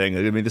this thing?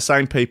 I mean, the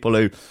same people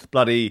who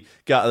bloody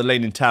go out of the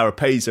Leaning Tower of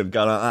Pisa and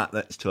go like that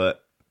next to it.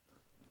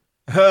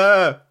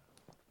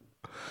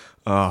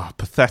 Oh,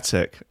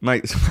 pathetic.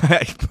 Makes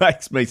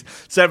me...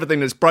 It's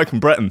everything that's broken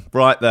Britain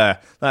right there.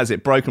 That's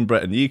it, broken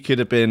Britain. You could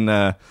have been...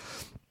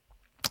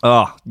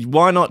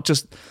 why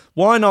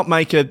not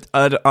make a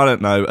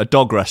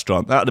dog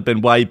restaurant? That would have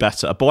been way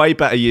better. A way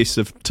better use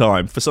of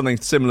time for something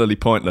similarly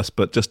pointless,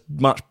 but just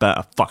much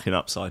better. Fucking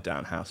Upside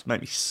Down House.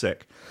 Make me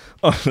sick.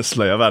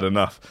 Honestly, I've had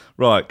enough.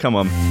 Right, come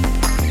on.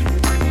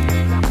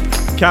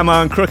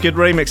 Camo and Crooked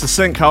remix of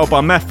Sinkhole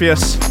by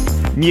Mephius.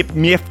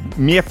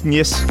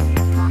 Mephius.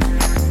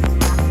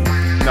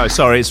 No,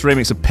 sorry, it's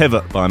remix of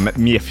Pivot by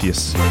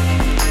Mephius.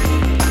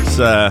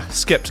 It's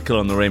sceptical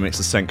on the remix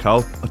of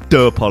Sinkhole. I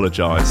do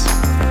apologise.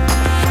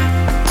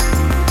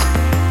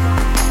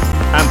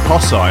 And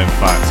Posse, in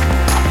fact.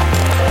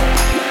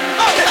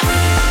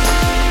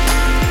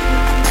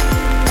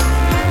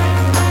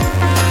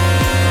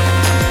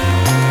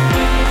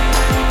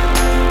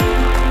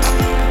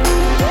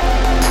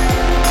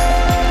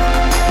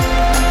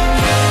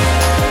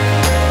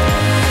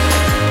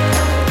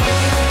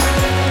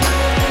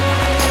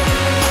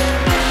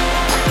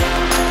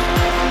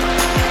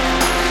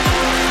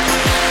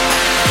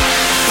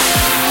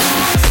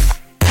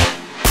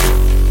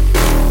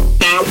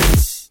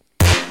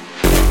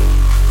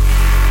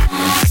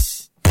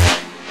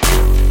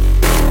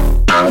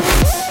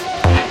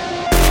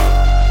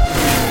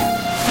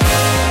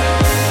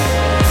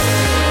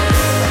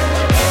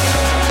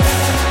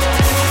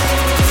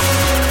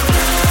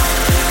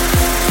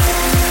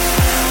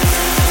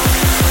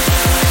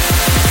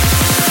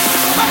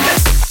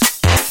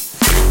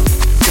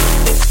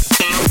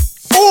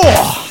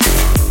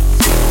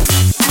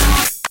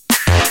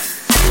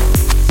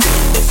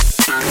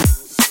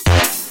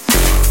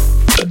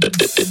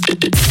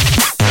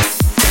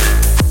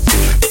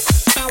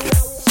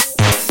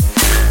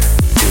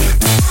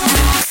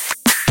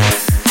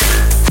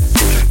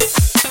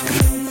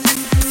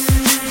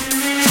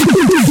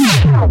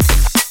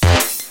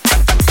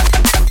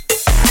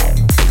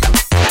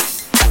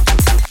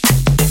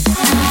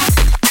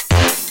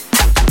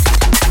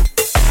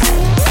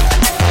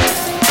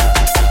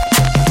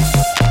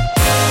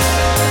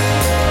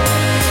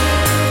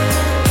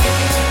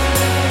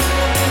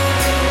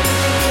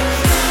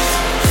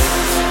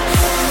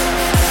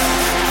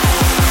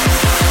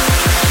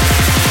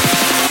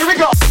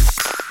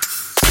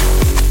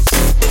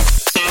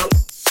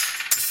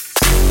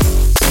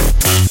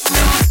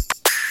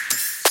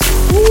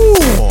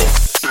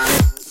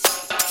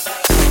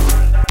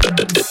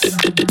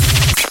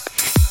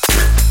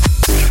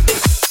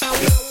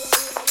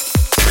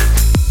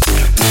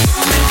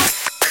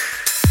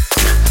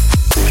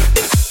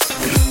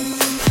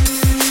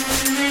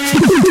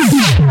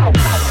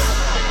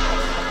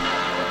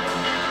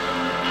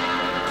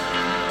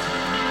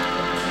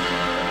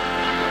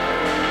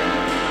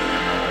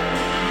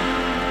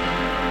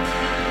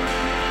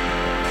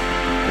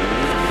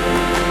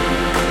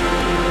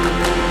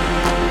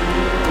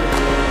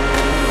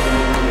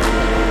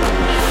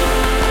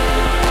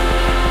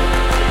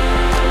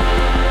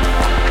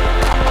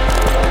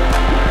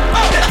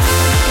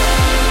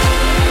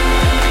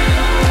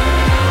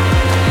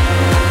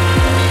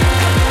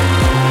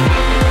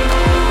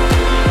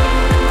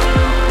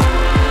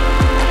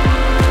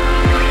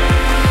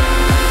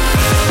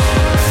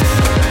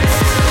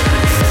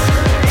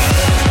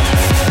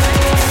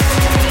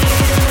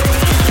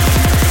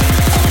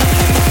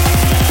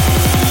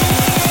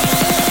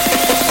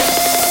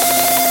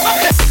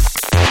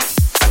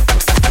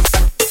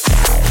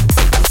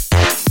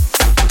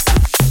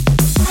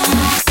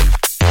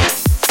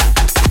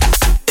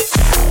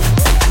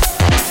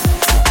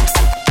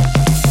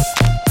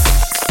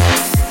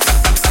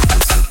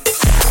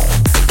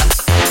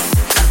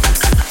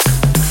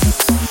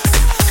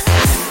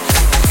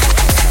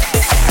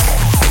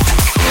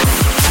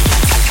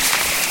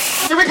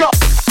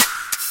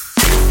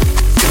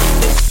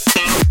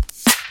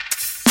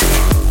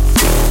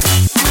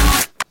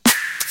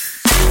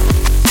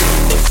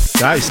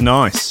 That is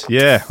nice.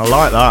 Yeah, I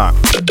like that.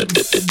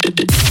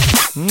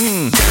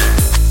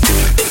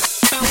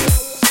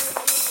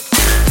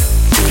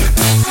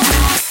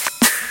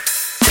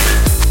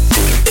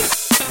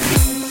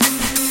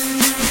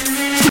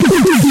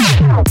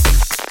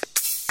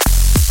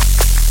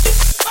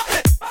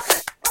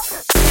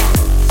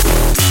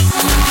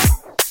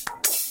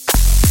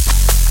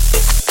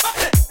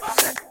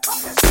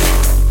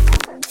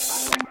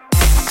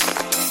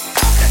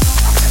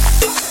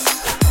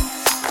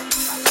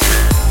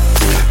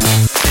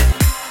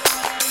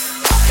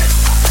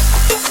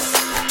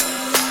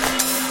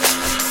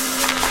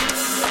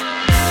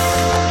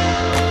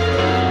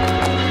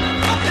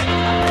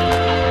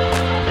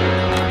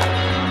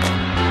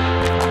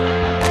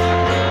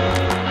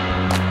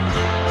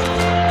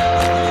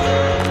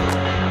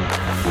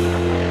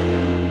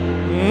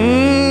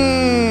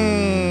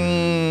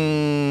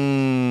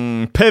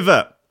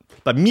 Pivot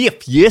by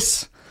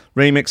Mephius,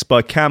 remixed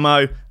by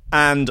Camo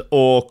and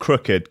or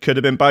Crooked. Could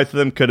have been both of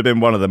them, could have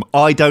been one of them.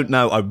 I don't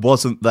know. I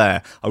wasn't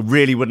there. I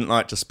really wouldn't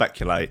like to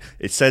speculate.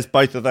 It says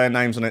both of their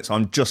names on it, so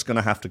I'm just going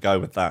to have to go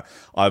with that.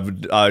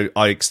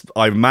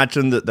 I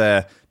imagine that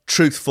they're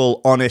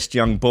truthful, honest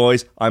young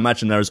boys. I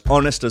imagine they're as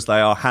honest as they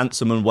are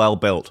handsome and well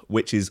built,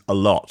 which is a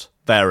lot.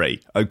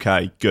 Very.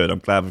 Okay, good. I'm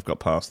glad we've got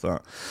past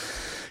that.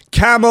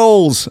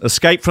 Camels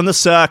escape from the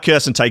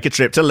circus and take a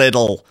trip to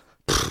Lidl.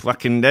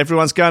 Fucking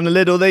everyone's going to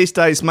Lidl these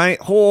days, mate.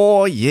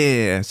 Oh,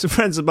 yeah. Some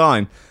friends of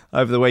mine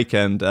over the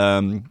weekend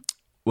were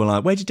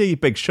like, where'd you do your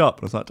big shop?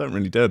 And I was like, I don't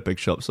really do a big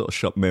shop, sort of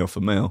shop meal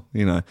for meal,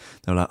 you know.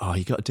 They were like, oh,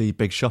 you got to do your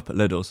big shop at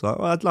Lidl. So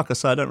like I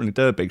say, I don't really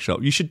do a big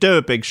shop. You should do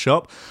a big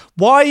shop.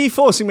 Why are you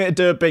forcing me to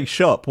do a big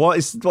shop?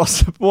 What's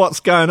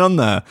going on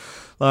there?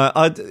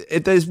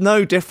 There's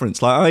no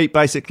difference. Like, I eat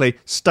basically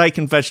steak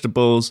and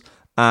vegetables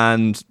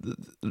and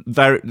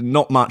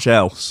not much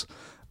else.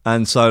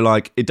 And so,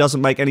 like, it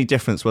doesn't make any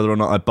difference whether or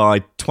not I buy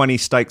 20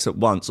 steaks at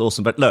once.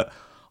 Awesome. But look,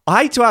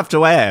 I hate to have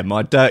to air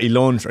my dirty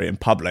laundry in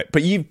public,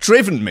 but you've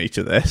driven me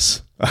to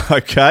this,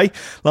 okay?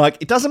 Like,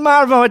 it doesn't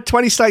matter if I had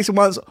 20 steaks at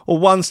once or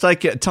one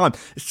steak at a time.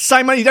 It's the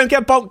same money. You don't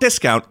get a bulk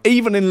discount,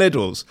 even in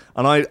Lidl's.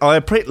 And I'm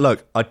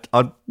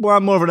more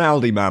of an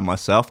Aldi man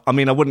myself. I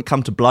mean, I wouldn't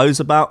come to blows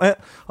about it.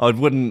 I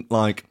wouldn't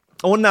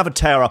have a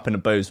tear up in a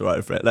boozer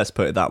over it, let's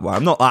put it that way.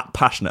 I'm not that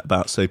passionate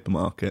about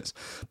supermarkets.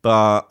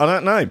 But I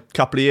don't know. A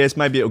couple of years,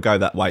 maybe it'll go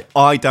that way.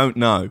 I don't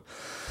know.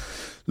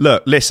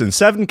 Look, listen,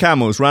 7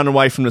 camels ran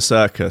away from the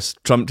circus,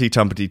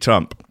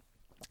 Trumpty-Tumpity-Trump,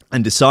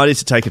 and decided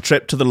to take a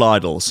trip to the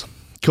Lidls.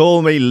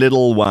 Call me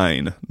Little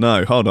Wayne.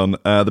 No, hold on.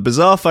 The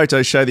bizarre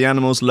photos show the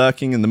animals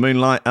lurking in the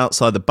moonlight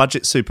outside the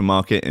budget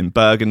supermarket in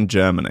Bergen,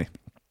 Germany.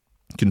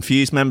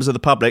 Confused members of the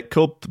public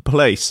called the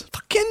police.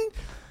 Fucking...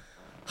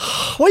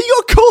 Why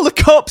you gotta call the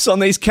cops on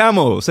these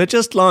camels? They're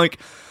just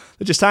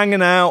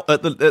hanging out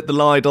at the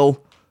Lidl.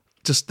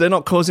 They're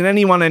not causing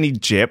anyone any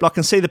jip. I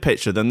can see the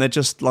picture of them. They're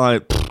just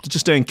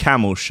doing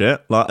camel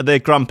shit. Like, they're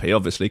grumpy,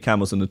 obviously.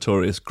 Camels are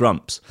notorious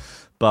grumps.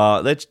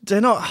 But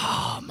they're not...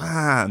 Oh,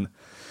 man.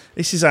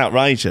 This is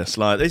outrageous.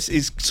 Like, this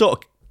is sort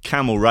of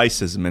camel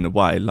racism in a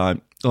way.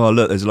 Like, oh,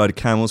 look, there's a load of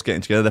camels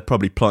getting together. They're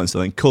probably plotting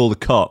something. Call the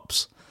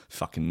cops.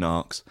 Fucking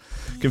narcs.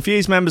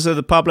 Confused members of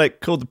the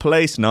public called the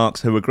police,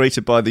 narcs, who were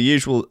greeted by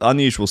the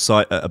unusual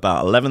sight at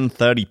about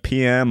 11:30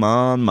 p.m.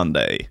 on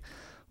Monday.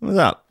 What was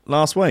that?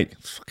 Last week?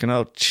 Fucking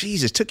hell.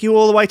 Jesus, took you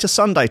all the way to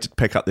Sunday to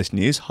pick up this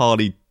news.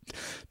 Harley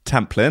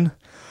Templin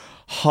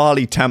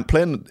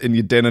in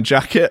your dinner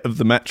jacket of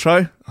the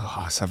Metro. Oh,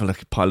 let's have a look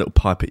at a little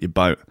pipe at your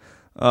boat.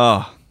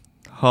 Oh,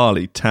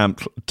 Harley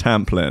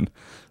Templin.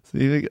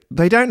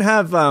 They don't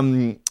have...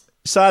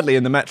 Sadly,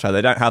 in the Metro,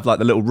 they don't have like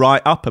the little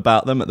write-up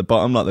about them at the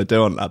bottom like they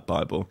do on Lad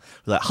Bible.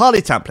 Like,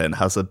 Harley Templin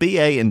has a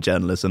BA in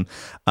journalism,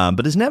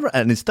 but is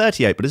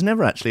 38, but has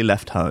never actually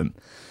left home.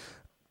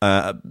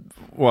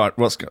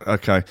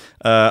 Okay.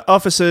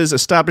 Officers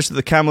established that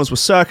the camels were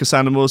circus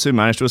animals who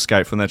managed to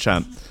escape from their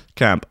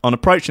camp. On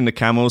approaching the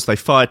camels, they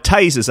fired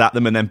tasers at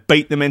them and then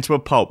beat them into a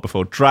pulp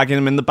before dragging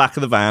them in the back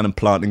of the van and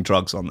planting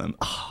drugs on them.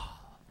 Oh,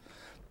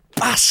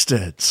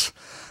 bastards.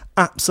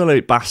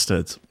 Absolute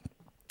bastards.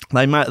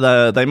 They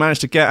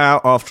managed to get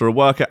out after a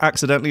worker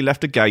accidentally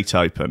left a gate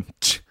open.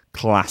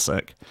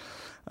 Classic.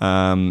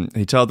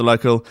 He told the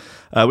local,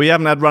 "We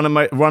haven't had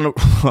one-away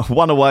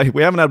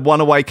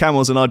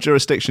camels in our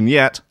jurisdiction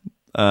yet.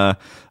 An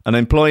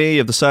employee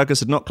of the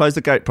circus had not closed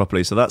the gate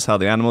properly, so that's how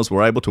the animals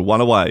were able to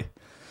run away."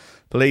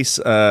 Police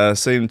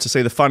seemed to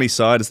see the funny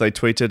side as they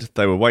tweeted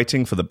they were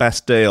waiting for the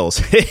best deals.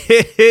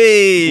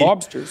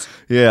 Lobsters.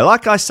 Yeah,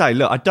 like I say,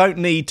 look, I don't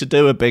need to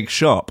do a big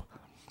shop,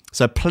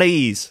 so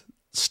please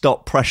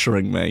stop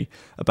pressuring me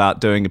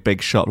about doing a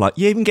big shop. Like,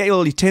 you even get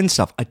all your tin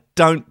stuff. I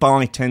don't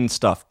buy tin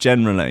stuff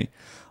generally.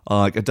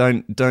 Like, I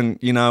don't.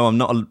 You know, I'm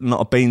not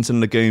a beans and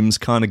legumes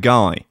kind of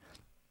guy.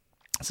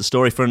 It's a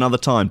story for another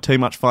time. Too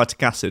much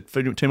phytic acid,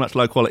 too much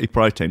low quality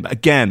protein. But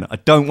again, I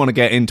don't want to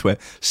get into it.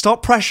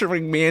 Stop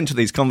pressuring me into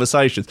these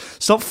conversations.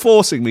 Stop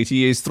forcing me to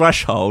use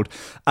Threshold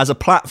as a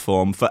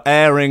platform for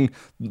airing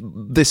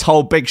this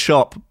whole big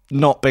shop,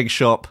 not big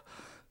shop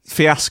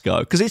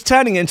fiasco, because it's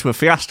turning into a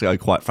fiasco,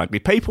 quite frankly.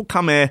 People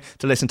come here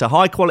to listen to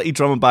high quality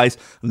drum and bass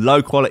and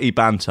low quality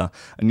banter,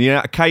 and you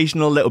know,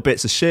 occasional little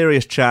bits of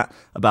serious chat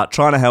about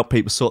trying to help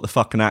people sort the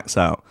fucking acts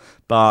out.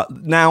 But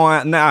now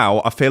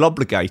I feel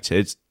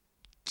obligated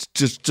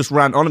to just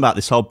rant on about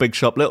this whole big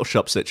shop little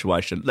shop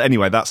situation.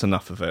 Anyway, that's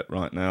enough of it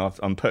right now.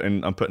 I'm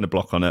putting a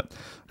block on it.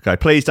 Okay,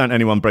 please don't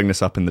anyone bring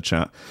this up in the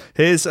chat.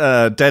 Here's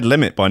Dead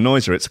Limit by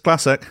Noiser. It's a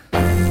classic.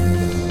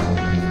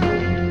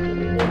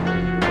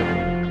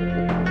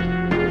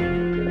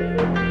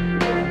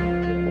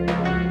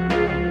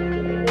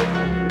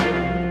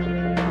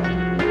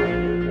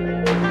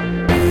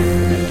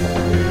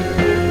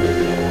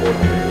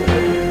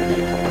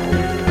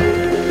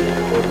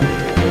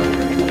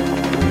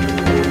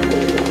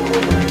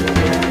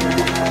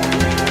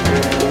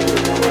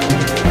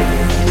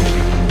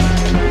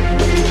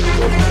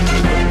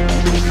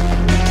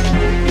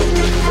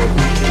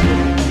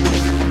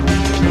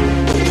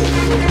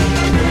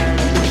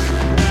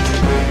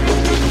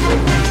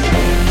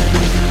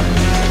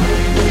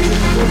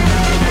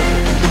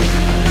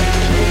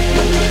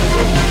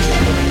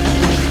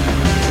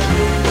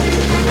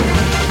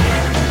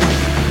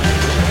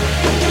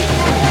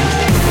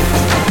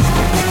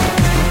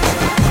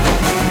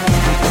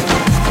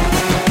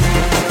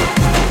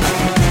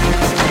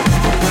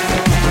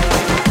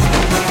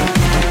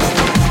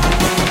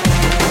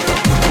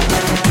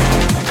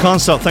 Can't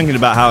stop thinking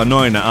about how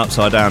annoying that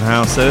upside down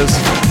house is.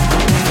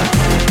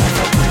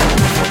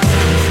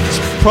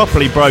 It's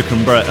properly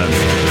broken Britain.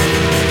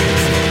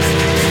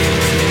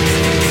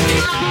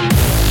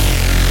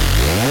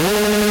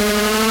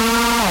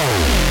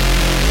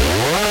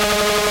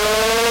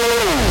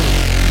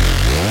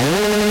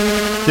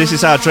 This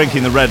is how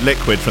drinking the red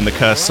liquid from the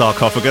cursed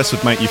sarcophagus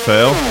would make you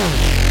feel.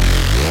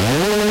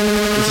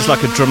 This is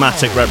like a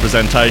dramatic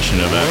representation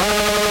of it.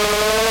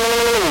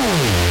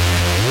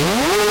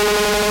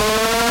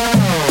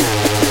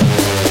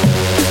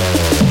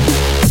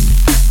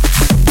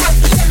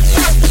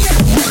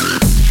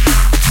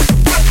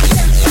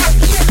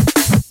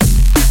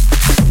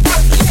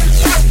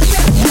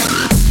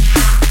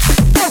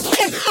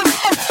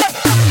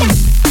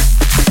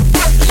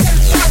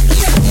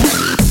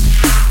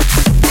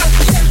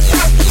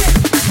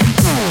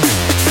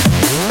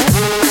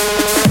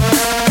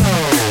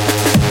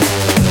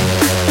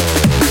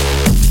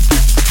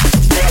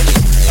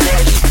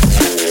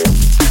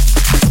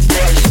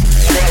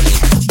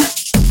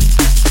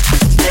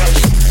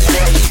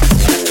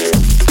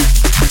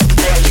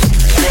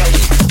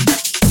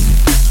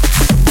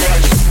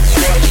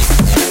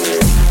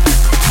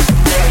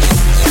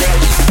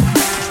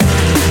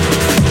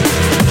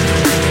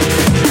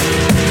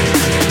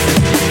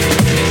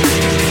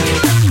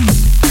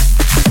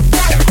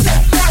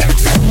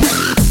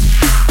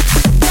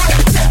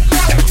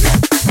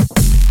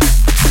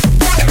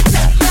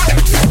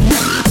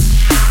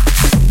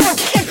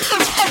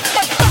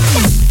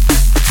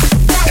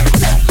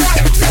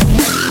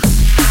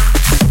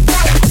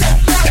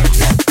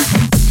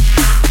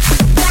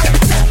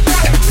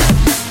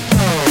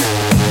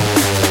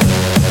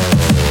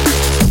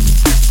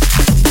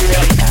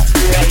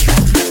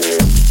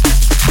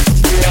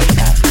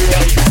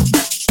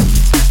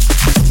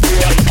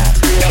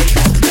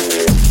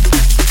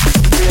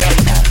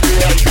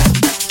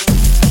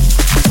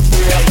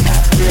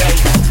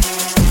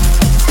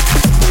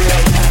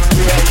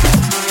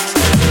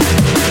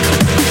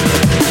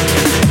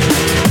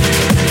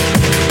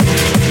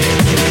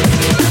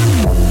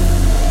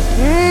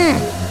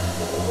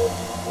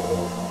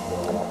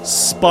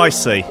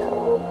 Spicy.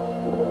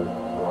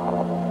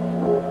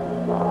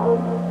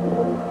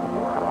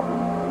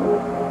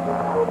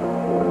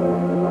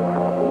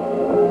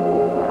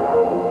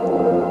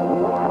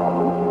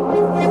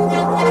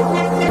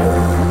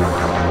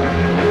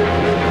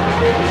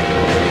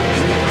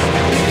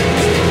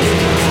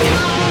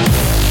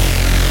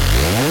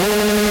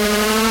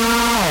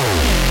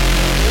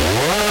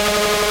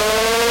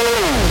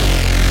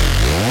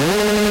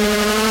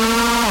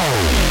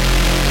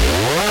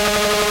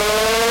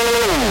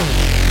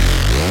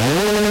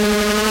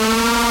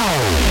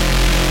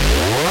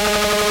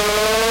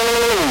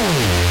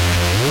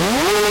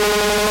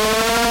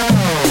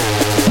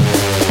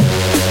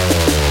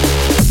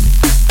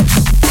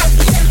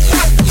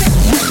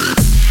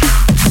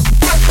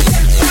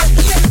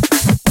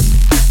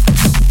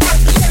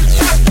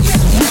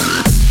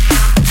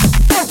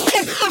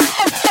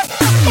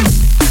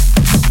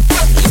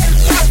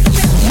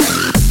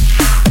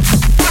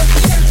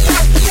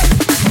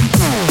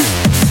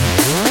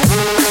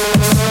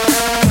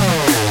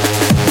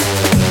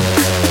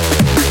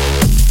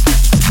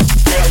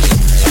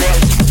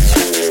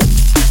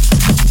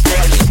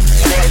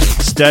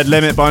 Dead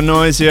Limit by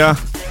Noisia.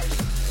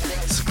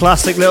 It's a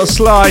classic little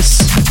slice.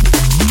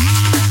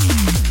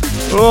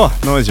 Oh,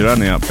 Noisia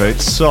and the upbeats.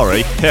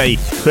 Sorry. Hey.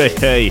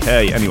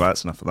 Anyway,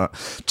 that's enough of that.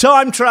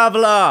 Time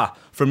Traveller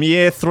from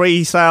year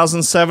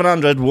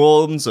 3700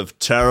 warns of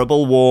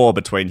terrible war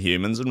between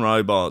humans and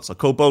robots. I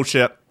call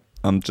bullshit.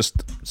 I'm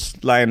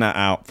just laying that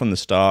out from the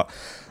start.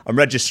 I'm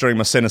registering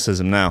my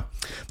cynicism now.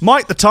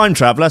 Mike the Time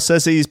Traveller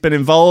says he's been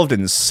involved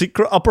in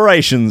secret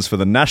operations for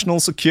the National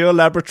Secure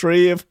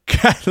Laboratory of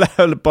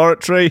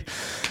Laboratory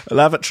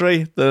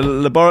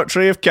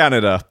of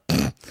Canada.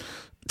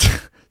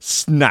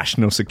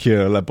 National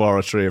Secure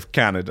Laboratory of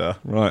Canada.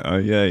 Right, oh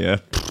yeah.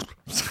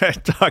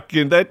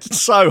 They're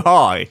so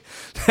high.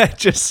 They're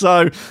just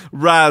so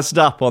razzed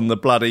up on the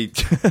bloody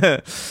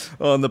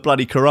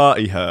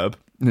karate herb.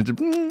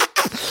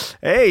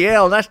 Hey,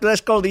 yeah,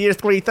 let's go to the year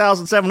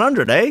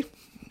 3700, eh?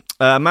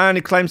 A man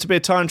who claims to be a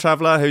time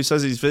traveller who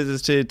says he's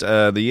visited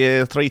the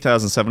year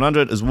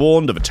 3700 has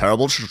warned of a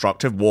terrible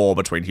destructive war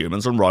between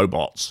humans and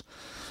robots.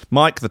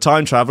 Mike, the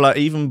time traveller,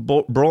 even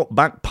brought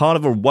back part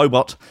of a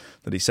robot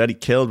that he said he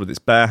killed with his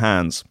bare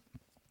hands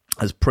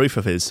as proof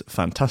of his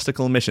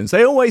fantastical missions.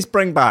 They always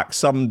bring back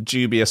some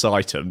dubious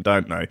item,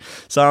 don't they?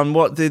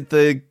 What did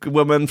the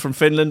woman from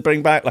Finland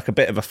bring back? Like a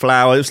bit of a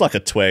flower. It was like a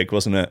twig,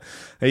 wasn't it?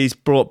 He's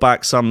brought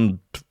back some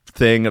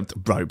thing of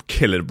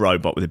killing a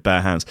robot with his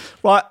bare hands.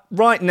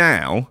 Right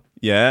now,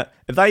 yeah,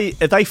 if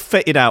they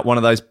fitted out one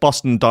of those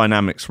Boston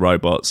Dynamics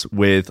robots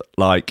with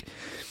like,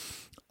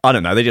 I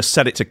don't know, they just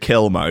set it to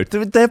kill mode.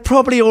 They've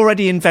probably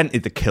already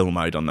invented the kill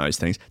mode on those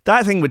things.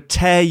 That thing would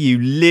tear you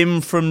limb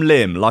from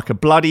limb like a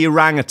bloody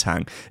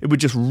orangutan. It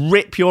would just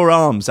rip your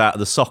arms out of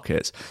the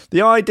sockets.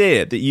 The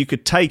idea that you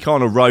could take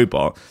on a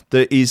robot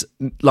that is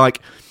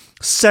like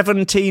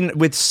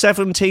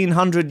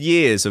 1700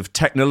 years of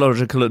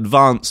technological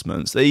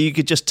advancements, that you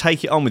could just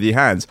take it on with your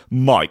hands.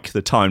 Mike,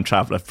 the time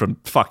traveller from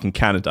fucking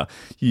Canada,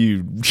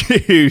 you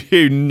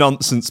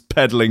nonsense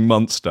peddling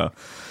monster.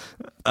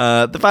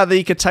 The fact that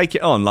you could take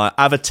it on, like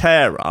have a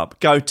tear up,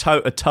 go toe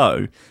to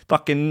toe,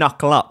 fucking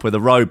knuckle up with a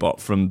robot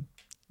from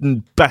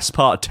best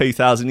part of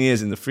 2,000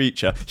 years in the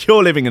future.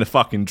 You're living in a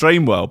fucking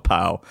dream world,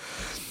 pal.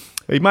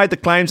 He made the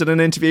claims in an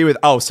interview with,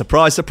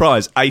 surprise,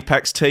 surprise,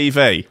 Apex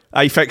TV,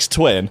 Aphex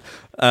Twin,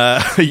 a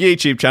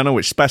YouTube channel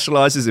which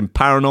specialises in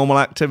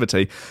paranormal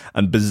activity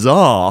and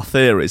bizarre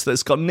theories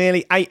that's got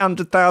nearly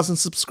 800,000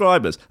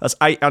 subscribers. That's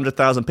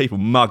 800,000 people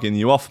mugging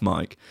you off,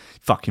 Mike.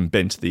 Fucking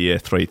been to the year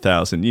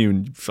 3000. You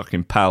and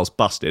fucking pals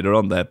busted are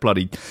on there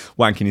bloody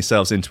wanking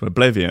yourselves into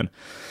oblivion.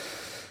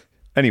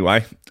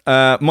 Anyway,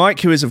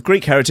 Mike, who is of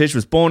Greek heritage,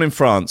 was born in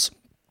France.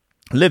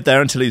 Lived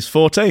there until he was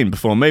 14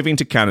 before moving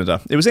to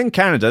Canada. It was in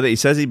Canada that he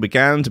says he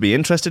began to be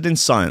interested in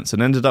science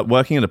and ended up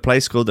working at a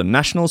place called the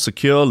National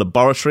Secure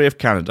Laboratory of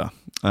Canada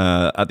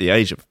at the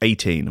age of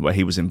 18, where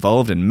he was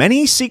involved in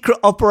many secret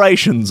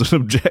operations and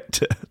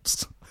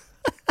objectives.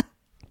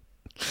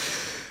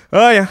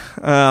 We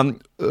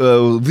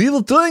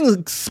were doing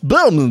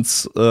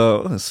experiments.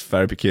 That's a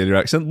very peculiar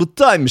accent. With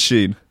Time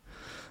Machine.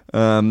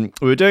 We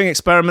were doing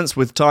experiments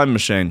with Time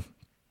Machine.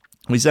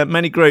 We sent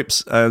many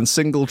groups and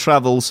single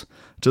travels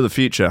to the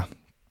future.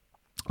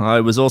 I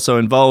was also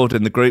involved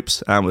in the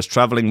groups and was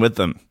travelling with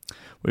them.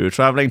 We were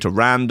travelling to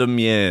random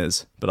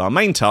years, but our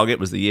main target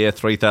was the year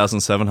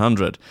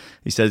 3700.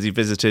 He says he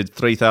visited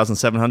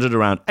 3700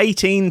 around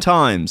 18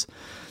 times.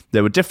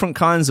 There were different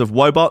kinds of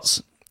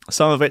wobots,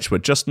 some of which were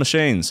just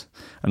machines,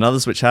 and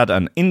others which had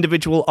an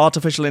individual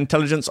artificial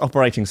intelligence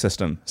operating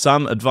system.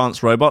 Some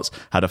advanced robots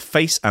had a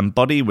face and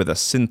body with a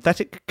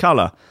synthetic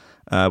colour,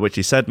 which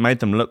he said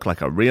made them look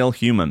like a real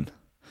human.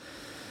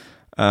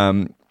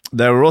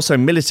 There were also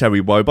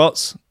military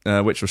wobots,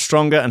 which were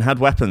stronger and had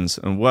weapons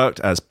and worked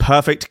as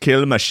perfect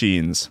kill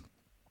machines.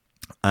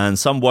 And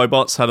some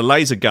wobots had a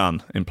laser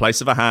gun in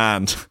place of a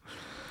hand.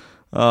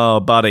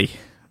 Oh, buddy.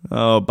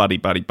 Oh, buddy.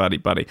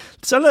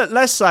 So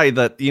let's say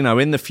that,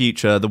 in the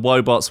future, the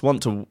wobots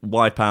want to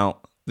wipe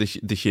out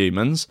the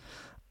humans.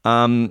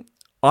 I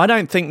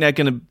don't think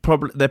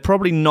they're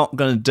probably not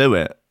going to do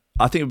it.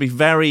 I think it would be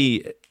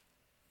very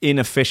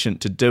inefficient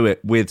to do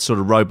it with sort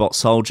of robot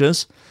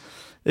soldiers.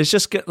 It's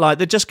just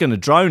they're just going to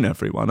drone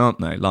everyone,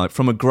 aren't they? Like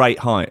from a great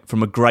height,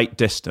 from a great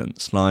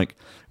distance. Like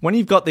when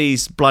you've got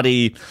these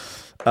bloody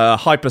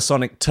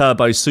hypersonic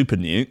turbo super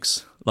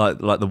nukes, like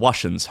the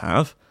Wussians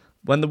have.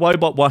 When the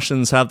Wobot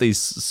Wussians have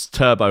these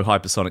turbo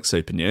hypersonic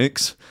super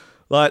nukes,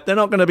 like they're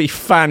not going to be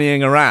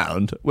fannying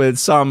around with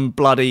some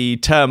bloody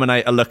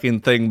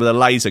Terminator-looking thing with a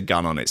laser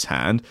gun on its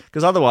hand,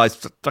 because otherwise,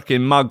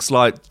 fucking mugs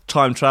like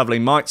time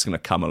traveling Mike's going to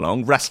come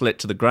along, wrestle it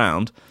to the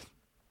ground,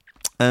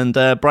 and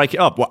break it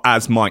up. Well,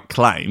 as Mike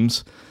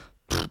claims,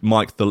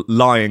 Mike, the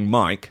lying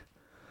Mike.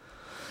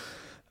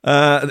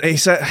 He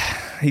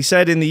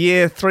said in the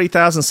year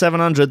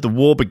 3700, the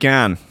war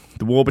began.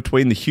 The war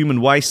between the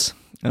human race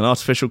and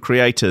artificial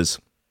creators.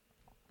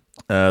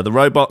 The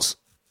robots,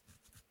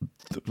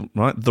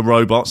 right? The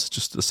robots,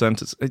 just a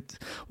sentence.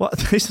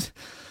 The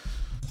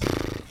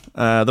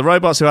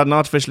robots who had an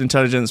artificial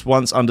intelligence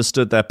once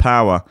understood their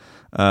power.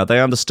 They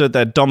understood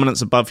their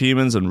dominance above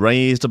humans and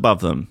raised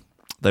above them.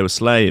 They were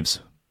slaves,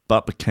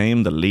 but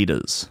became the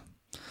leaders.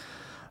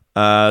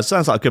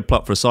 Sounds like a good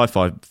plot for a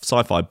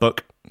sci-fi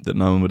book that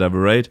no one would ever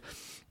read.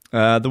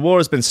 The war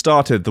has been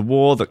started, the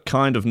war that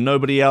kind of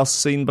nobody else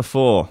seen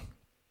before.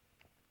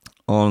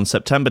 On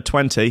September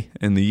 20,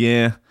 in the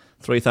year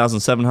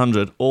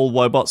 3700, all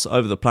wobots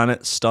over the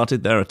planet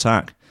started their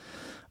attack.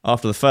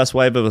 After the first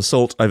wave of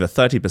assault, over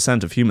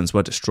 30% of humans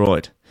were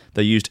destroyed.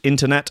 They used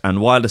internet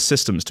and wireless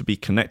systems to be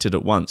connected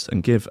at once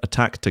and give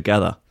attack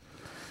together.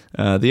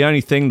 The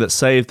only thing that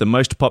saved the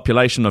most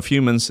population of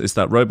humans is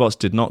that robots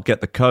did not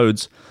get the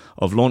codes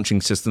of launching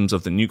systems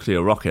of the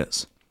nuclear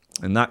rockets.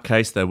 In that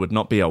case, there would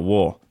not be a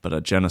war, but a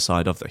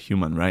genocide of the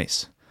human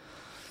race.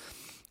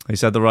 He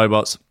said the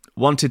robots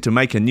wanted to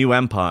make a new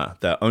empire,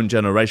 their own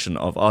generation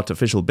of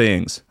artificial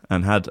beings,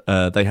 and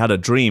they had a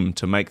dream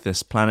to make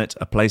this planet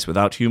a place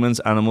without humans,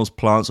 animals,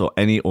 plants, or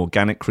any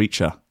organic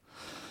creature.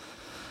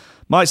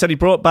 Mike said he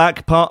brought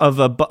back part of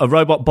a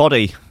robot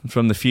body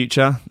from the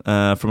future,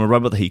 from a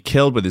robot that he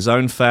killed with his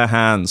own fair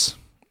hands.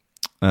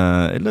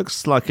 It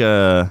looks like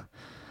a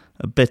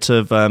bit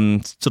of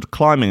sort of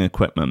climbing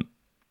equipment.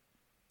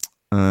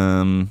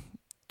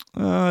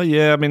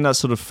 Yeah, I mean, that's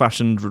sort of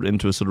fashioned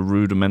into a sort of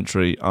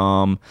rudimentary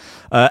arm.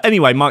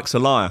 Anyway, Mike's a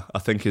liar, I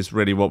think, is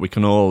really what we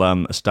can all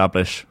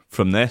establish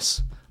from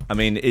this. I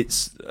mean,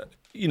 it's...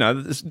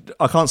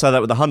 I can't say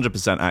that with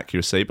 100%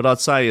 accuracy, but I'd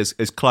say as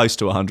close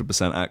to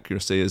 100%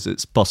 accuracy as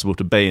it's possible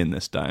to be in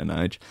this day and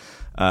age.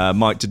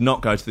 Mike did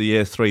not go to the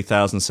year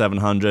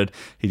 3700.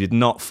 He did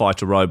not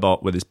fight a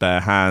robot with his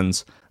bare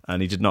hands,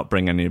 and he did not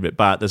bring any of it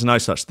back. There's no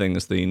such thing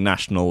as the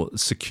National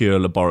Secure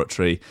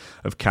Laboratory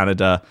of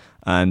Canada,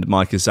 and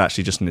Mike is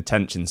actually just an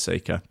attention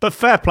seeker. But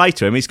fair play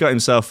to him. He's got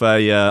himself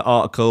a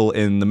article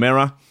in the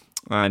Mirror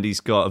and he's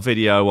got a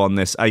video on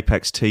this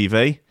Apex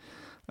TV.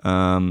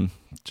 Do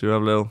you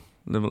have a little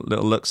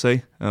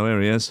look-see? Oh,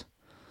 here he is.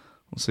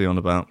 What's he on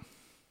about?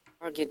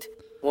 Target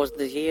was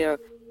the year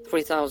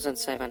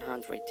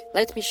 3700.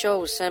 Let me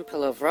show a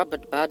sample of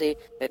robot body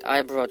that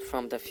I brought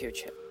from the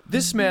future.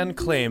 This man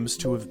claims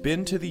to have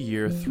been to the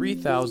year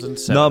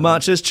 3007. Not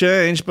much has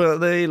changed, but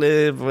they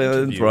live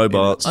with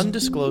robots. In an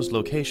undisclosed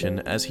location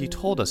as he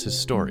told us his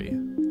story.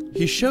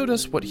 He showed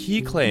us what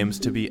he claims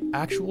to be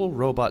actual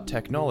robot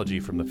technology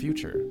from the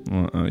future.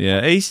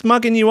 Yeah, he's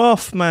mugging you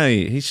off,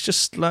 mate. He's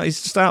just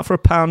out for a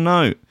pound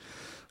note.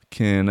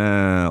 Fucking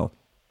hell.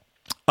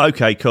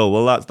 Okay, cool.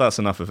 Well, that's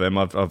enough of him.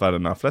 I've had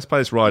enough. Let's play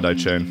this Rido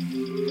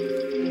tune.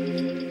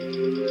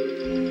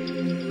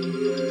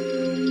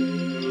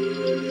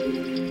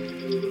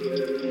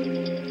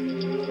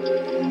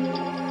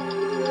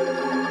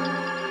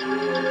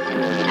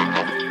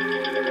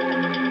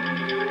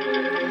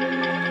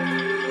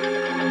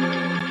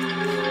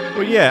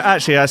 Well, yeah,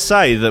 actually, I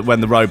say that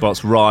when the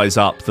robots rise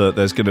up, that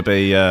there's going to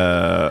be,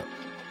 that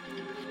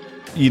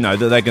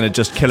they're going to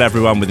just kill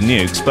everyone with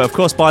nukes. But of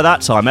course, by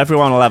that time,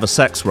 everyone will have a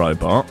sex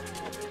robot.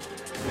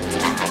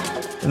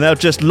 And they'll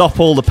just lop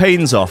all the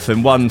peens off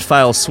in one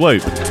fell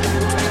swoop.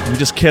 And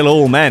just kill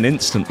all men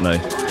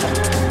instantly.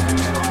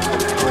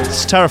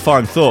 It's a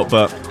terrifying thought,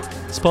 but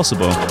it's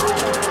possible.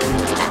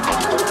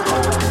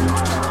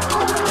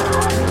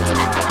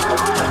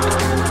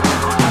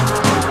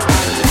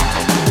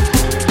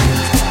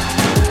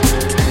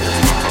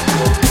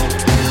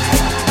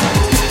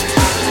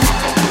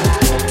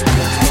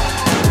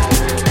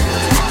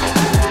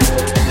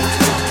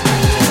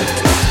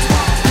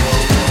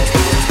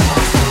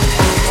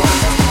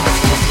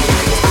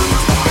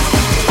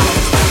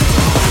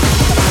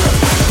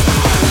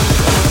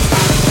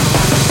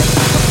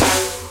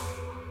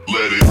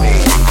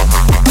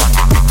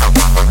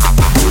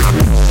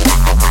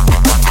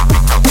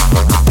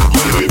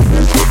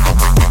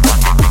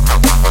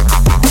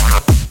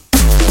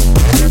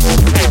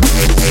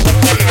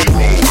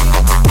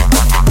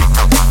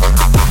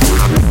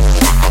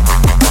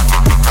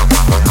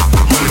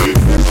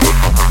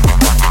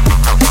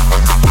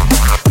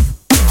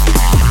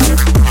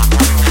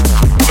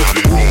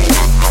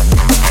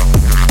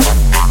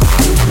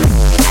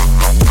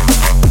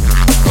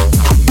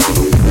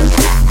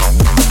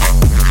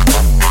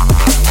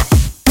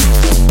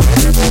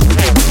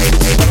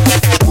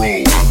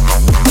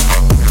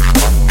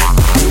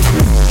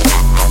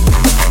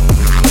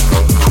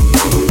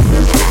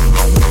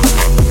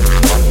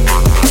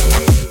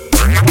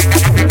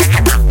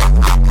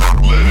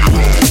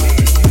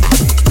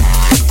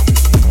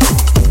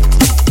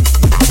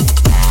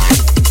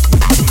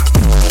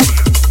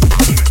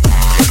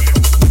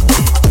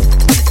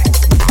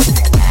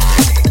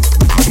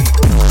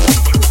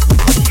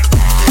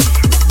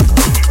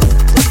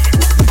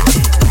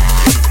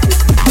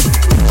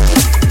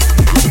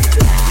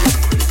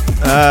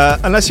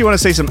 Unless you want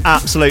to see some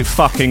absolute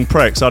fucking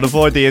pricks, I'd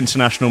avoid the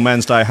International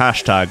Men's Day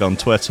hashtag on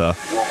Twitter.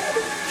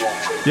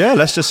 Yeah,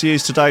 let's just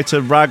use today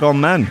to rag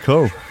on men.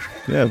 Cool.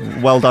 Yeah,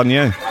 well done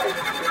you.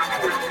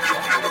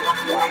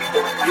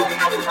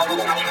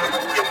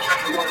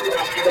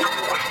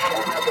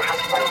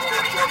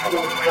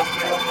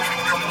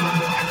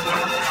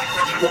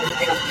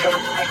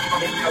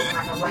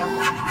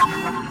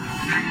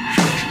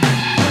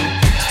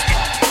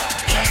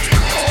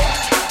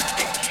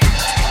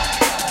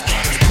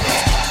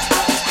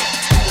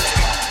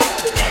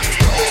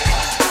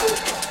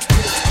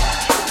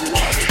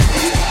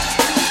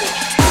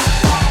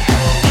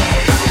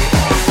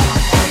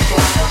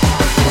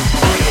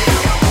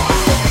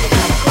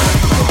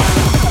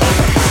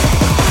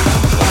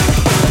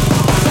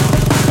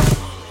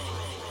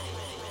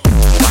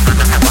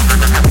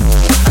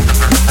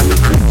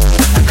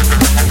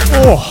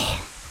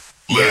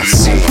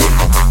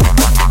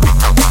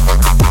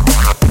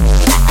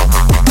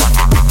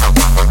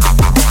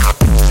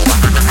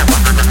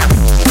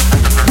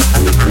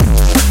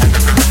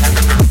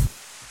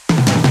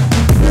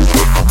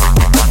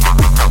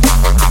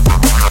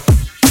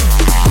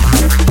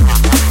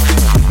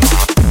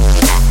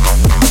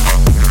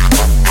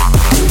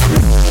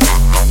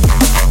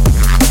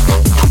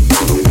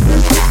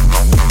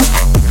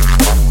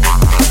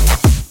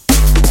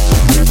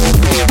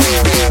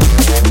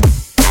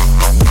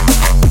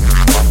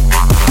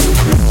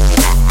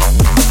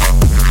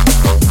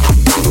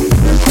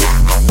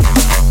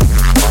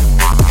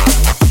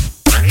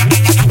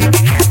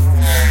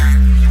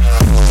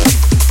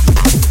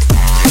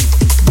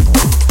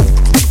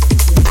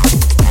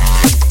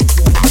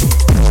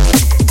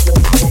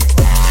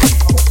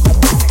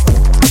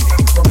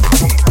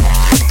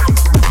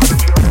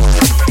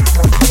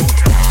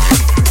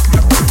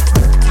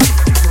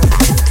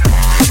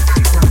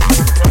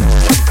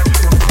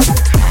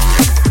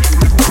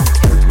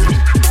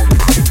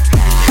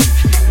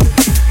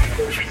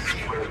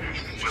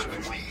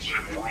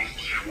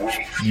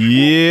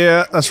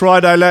 Yeah, that's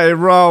right. I let it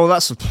roll.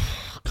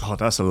 God, God,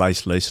 that's a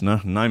lace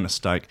listener. No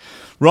mistake.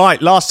 Right,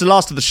 last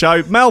of the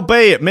show. Mel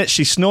B admits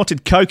she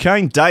snorted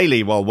cocaine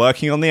daily while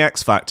working on the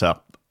X Factor.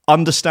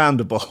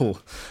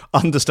 Understandable.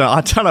 I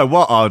don't know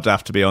what I would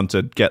have to be on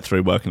to get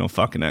through working on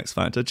fucking X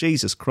Factor.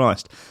 Jesus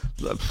Christ.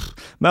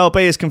 Mel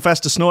B has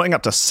confessed to snorting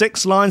up to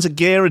 6 lines of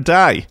gear a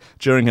day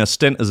during her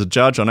stint as a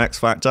judge on X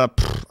Factor.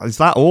 Is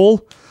that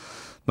all?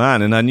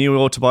 Man, in her new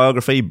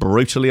autobiography,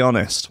 Brutally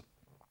Honest.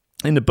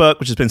 In the book,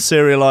 which has been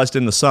serialised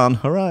in The Sun,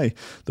 hooray,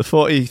 the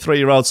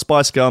 43-year-old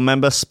Spice Girl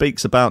member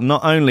speaks about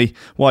not only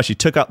why she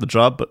took up the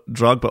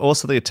drug, but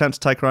also the attempt to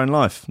take her own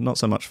life. Not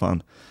so much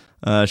fun.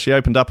 She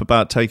opened up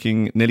about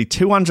taking nearly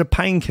 200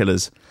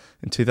 painkillers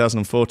in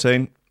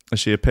 2014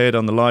 as she appeared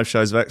on the live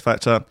shows of X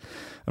Factor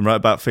and wrote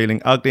about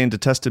feeling ugly and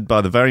detested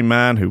by the very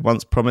man who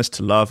once promised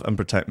to love and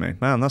protect me.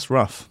 Man, that's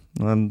rough.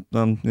 And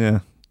yeah,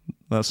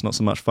 that's not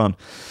so much fun.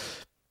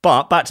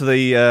 But back to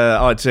the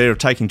idea of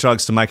taking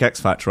drugs to make X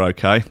Factor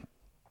okay.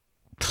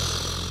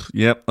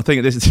 Yep, I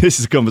think this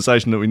is a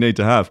conversation that we need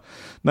to have.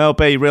 Mel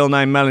B, real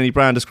name Melanie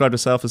Brown, described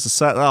herself as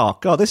a oh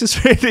God, this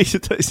is really.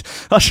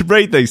 I should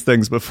read these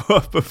things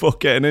before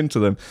getting into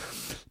them.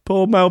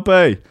 Poor Mel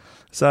B.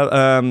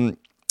 So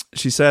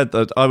she said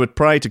that I would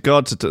pray to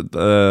God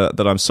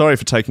that I'm sorry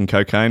for taking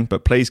cocaine,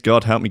 but please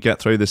God help me get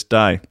through this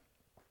day.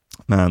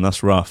 Man,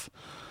 that's rough.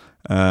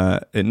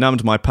 It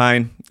numbed my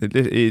pain.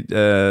 It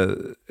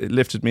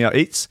lifted me up.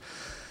 It's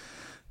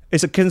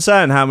a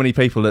concern how many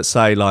people that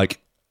say like,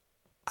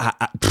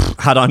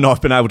 had I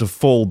not been able to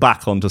fall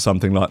back onto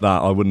something like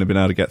that, I wouldn't have been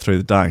able to get through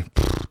the day.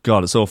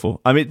 God, it's awful.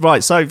 I mean,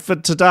 right, so for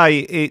today,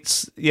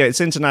 it's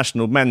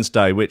International Men's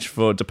Day, which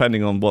for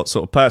depending on what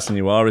sort of person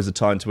you are, is a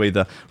time to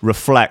either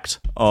reflect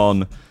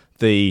on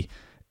the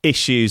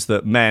issues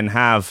that men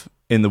have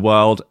in the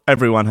world.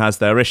 Everyone has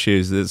their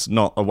issues. It's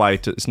not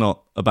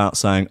about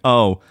saying,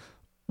 oh,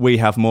 we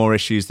have more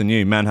issues than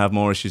you. Men have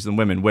more issues than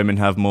women. Women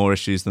have more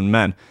issues than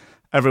men.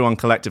 Everyone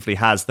collectively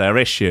has their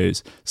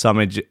issues. Some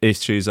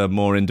issues are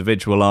more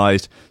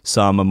individualized.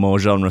 Some are more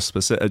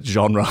genre-specific.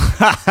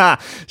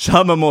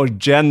 Some are more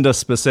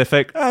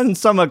gender-specific. And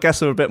some, I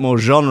guess, are a bit more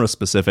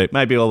genre-specific.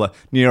 Maybe all the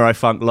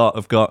Neurofunk lot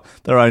have got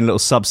their own little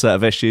subset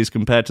of issues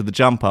compared to the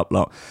Jump Up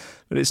lot.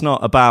 But it's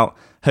not about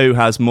who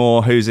has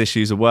more, whose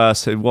issues are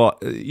worse,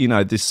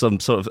 there's some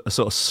sort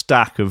of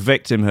stack of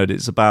victimhood.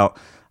 It's about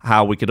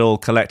how we could all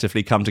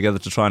collectively come together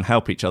to try and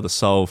help each other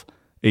solve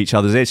each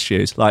other's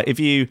issues. Like if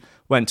you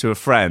went to a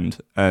friend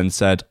and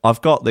said,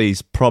 I've got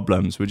these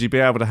problems, would you be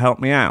able to help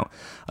me out?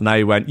 And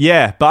they went,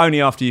 yeah, but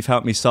only after you've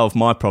helped me solve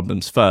my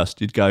problems first.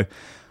 You'd go,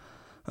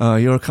 oh,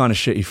 you're a kind of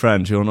shitty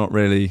friend. You're not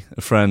really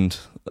a friend.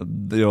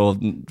 This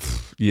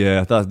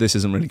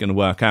isn't really going to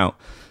work out.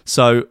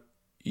 So,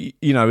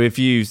 if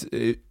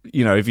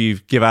you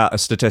give out a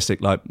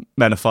statistic like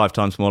men are 5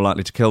 times more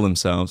likely to kill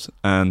themselves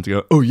and you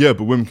go, oh yeah,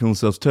 but women kill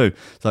themselves too.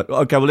 It's like,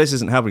 okay, well, this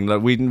isn't happening.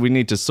 Like we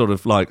need to sort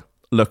of like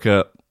look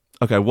at,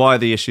 okay, what are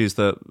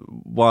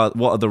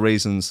the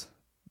reasons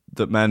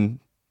that men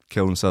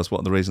kill themselves?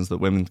 What are the reasons that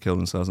women kill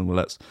themselves? And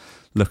let's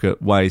look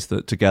at ways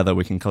that together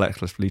we can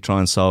collectively try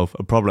and solve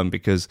a problem,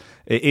 because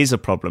it is a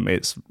problem.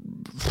 It's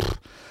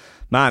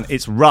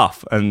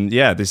rough. And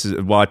yeah, this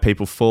is why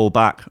people fall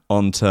back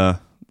onto,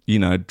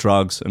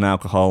 drugs and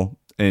alcohol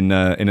in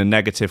a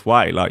negative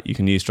way. Like you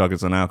can use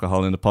drugs and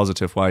alcohol in a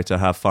positive way to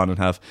have fun and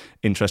have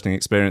interesting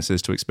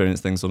experiences, to experience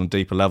things on a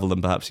deeper level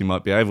than perhaps you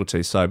might be able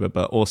to sober.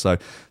 But also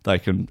they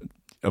can,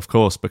 of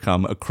course,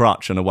 become a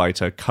crutch and a way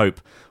to cope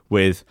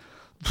with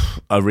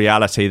a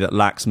reality that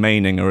lacks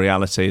meaning, a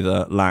reality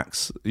that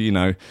lacks,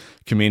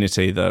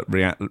 community,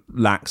 that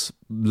lacks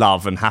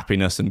love and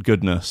happiness and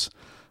goodness.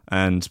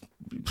 And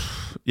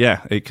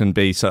yeah, it can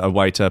be a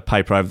way to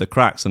paper over the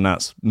cracks, and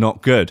that's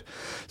not good.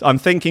 I'm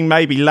thinking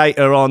maybe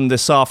later on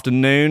this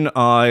afternoon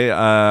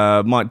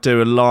I might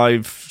do a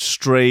live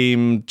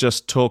stream,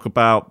 just talk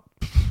about,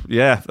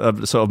 a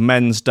sort of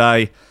Men's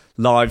Day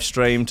live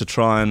stream to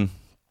try and,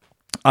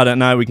 I don't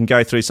know, we can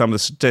go through some of the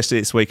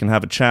statistics, we can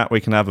have a chat, we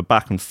can have a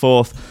back and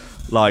forth.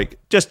 Like,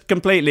 just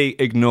completely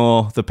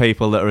ignore the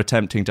people that are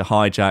attempting to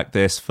hijack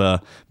this for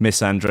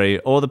misandry,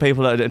 or the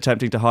people that are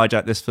attempting to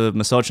hijack this for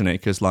misogyny,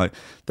 because, like,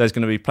 there's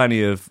going to be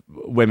plenty of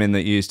women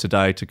that use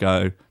today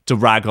to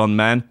rag on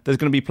men. There's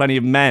going to be plenty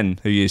of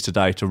men who use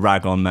today to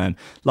rag on men.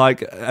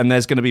 Like, and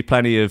there's going to be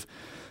plenty of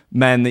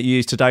men that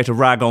use today to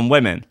rag on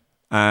women.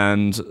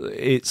 And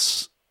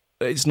it's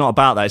not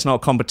about that. It's not a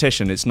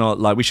competition. It's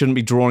not like we shouldn't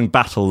be drawing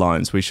battle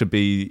lines. We should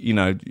be,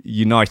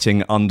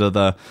 uniting under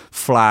the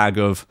flag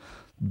of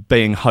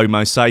being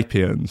Homo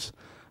sapiens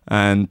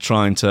and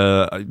trying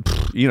to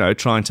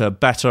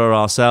better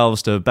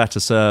ourselves, to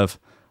better serve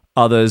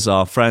others,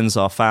 our friends,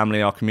 our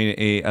family, our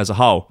community as a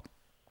whole.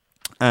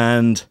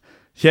 And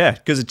yeah,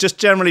 because just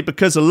generally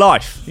because of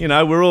life,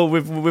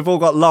 we've all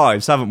got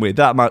lives, haven't we?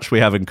 That much we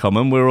have in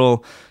common. We're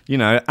all,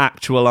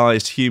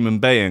 actualized human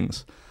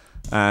beings,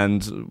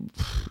 and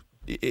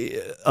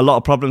a lot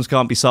of problems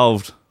can't be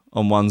solved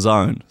on one's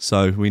own.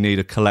 So we need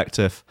a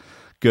collective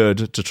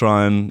good to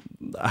try and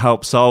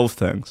help solve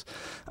things.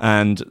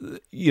 And,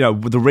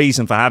 the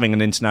reason for having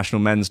an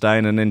International Men's Day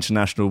and an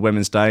International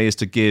Women's Day is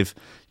to give,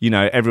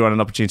 everyone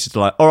an opportunity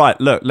to all right,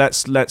 look,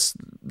 let's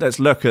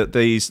look at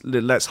these,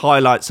 let's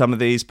highlight some of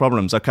these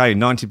problems. Okay,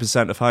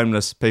 90% of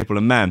homeless people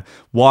are men.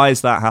 Why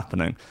is that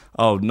happening?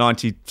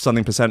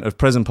 90-something% of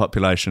prison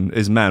population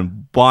is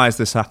men. Why is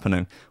this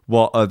happening?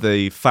 What are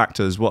the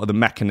factors? What are the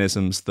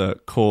mechanisms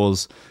that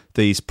cause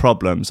these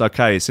problems?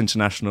 Okay, it's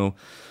International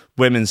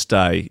Women's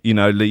Day. You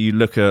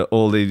look at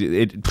all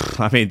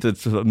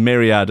the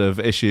myriad of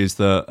issues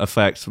that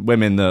affect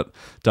women that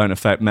don't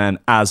affect men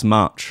as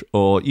much.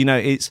 Or,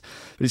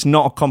 it's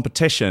not a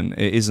competition.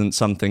 It isn't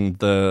something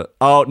that,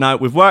 no,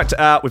 we've worked it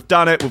out, we've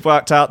done it, we've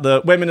worked out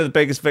that women are the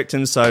biggest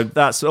victims, so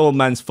that's all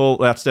men's fault,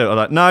 we have to do it. I'm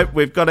like, no,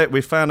 we've got it,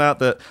 we found out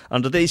that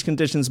under these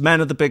conditions,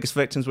 men are the biggest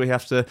victims, we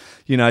have to,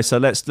 so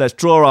let's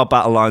draw our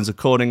battle lines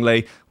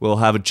accordingly. We'll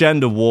have a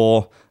gender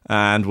war,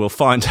 and we'll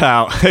find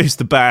out who's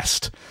the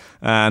best,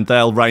 and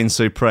they'll reign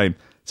supreme.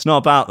 It's not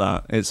about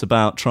that. It's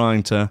about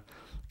trying to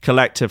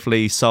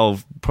collectively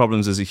solve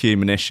problems as a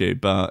human issue.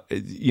 But,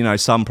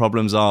 some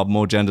problems are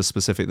more gender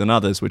specific than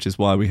others, which is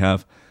why we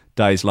have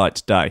days like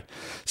today.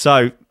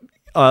 So,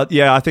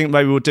 I think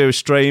maybe we'll do a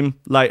stream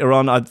later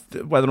on.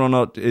 Whether or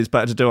not it's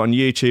better to do it on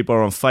YouTube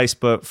or on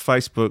Facebook.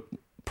 Facebook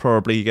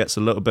probably gets a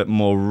little bit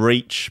more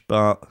reach,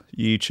 but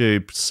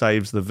YouTube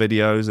saves the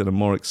videos in a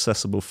more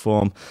accessible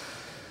form.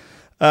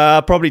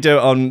 Probably do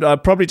it on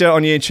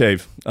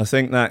YouTube. I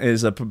think that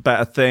is a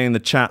better thing.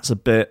 The chat's a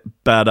bit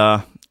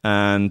better,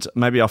 and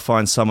maybe I'll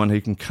find someone who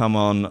can come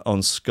on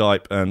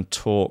Skype and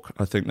talk.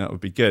 I think that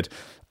would be good.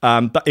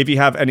 But if you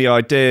have any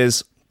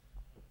ideas,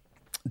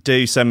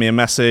 do send me a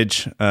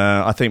message.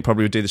 I think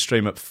probably we'll do the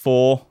stream at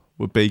 4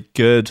 would be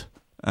good.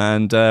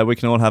 And we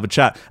can all have a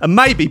chat. And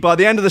maybe by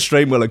the end of the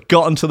stream, we'll have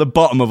gotten to the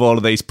bottom of all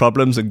of these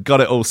problems and got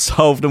it all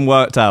solved and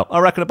worked out. I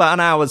reckon about an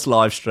hour's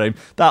live stream,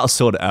 that'll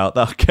sort it out.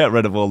 That'll get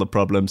rid of all the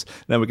problems.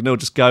 Then we can all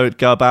just go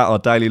about our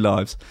daily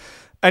lives.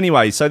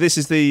 Anyway, so this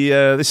is the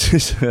this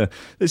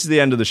is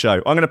the end of the show.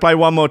 I'm going to play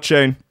one more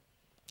tune,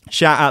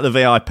 shout out the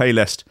VIP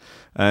list,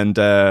 and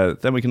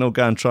then we can all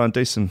go and try and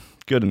do some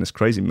good in this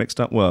crazy mixed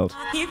up world.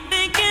 I keep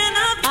thinking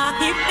of, I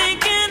keep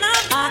thinking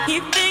of, I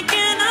keep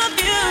thinking of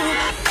you.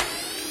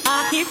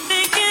 I keep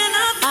thinking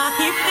of, I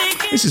keep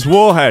thinking. This is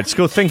Warhead. It's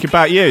called Think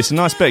About You. It's a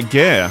nice bit of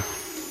gear.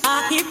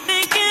 I keep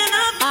thinking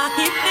of, I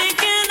keep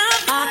thinking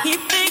of, I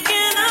keep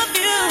thinking of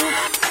you.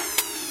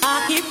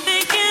 I keep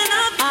thinking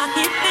of, I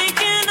keep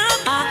thinking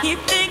of, I keep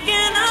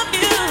thinking of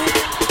you.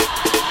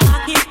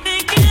 I keep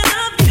thinking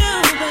of you,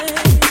 babe.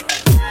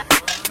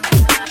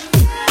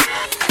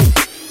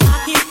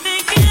 I keep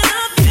thinking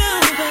of you,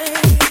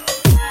 babe.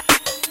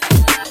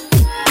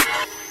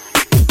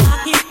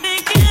 I keep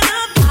thinking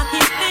of, I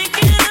keep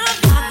thinking of,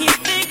 I keep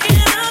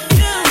thinking of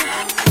you.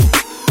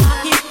 I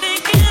keep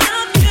thinking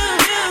of you,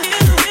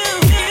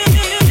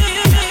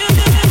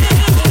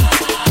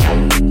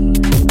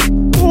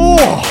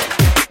 Oh!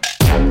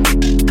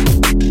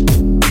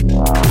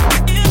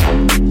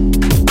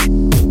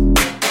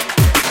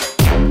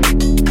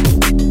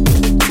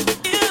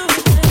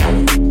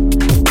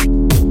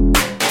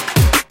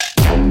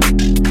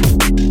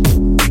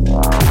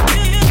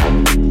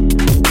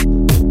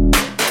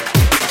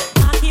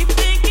 I keep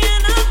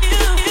thinking of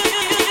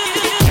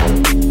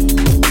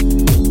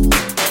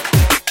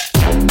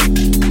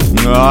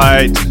you.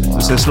 Right,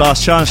 this is this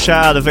last chance.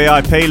 Shout out the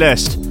VIP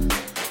list.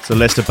 It's a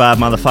list of bad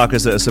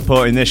motherfuckers that are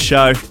supporting this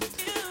show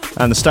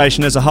and the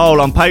station as a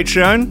whole on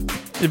Patreon.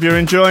 If you're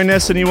enjoying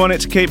this and you want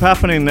it to keep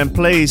happening, then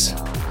please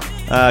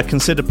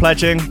consider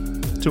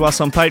pledging to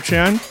us on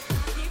Patreon.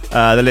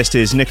 The list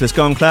is Nicholas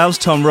Gonclaus,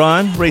 Tom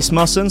Ryan, Reese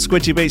Mosson,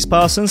 Squidgy Beats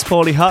Parsons,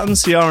 Paulie Hutton,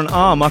 Ciaran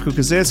R, Michael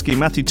Kazierski,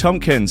 Matthew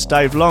Tompkins,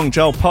 Dave Long,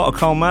 Joel Potter,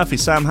 Cole Murphy,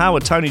 Sam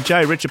Howard, Tony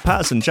J, Richard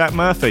Patterson, Jack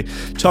Murphy,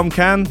 Tom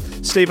Cam,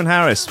 Stephen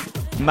Harris,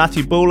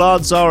 Matthew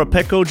Bullard, Zara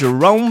Pickle,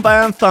 Jerome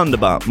Van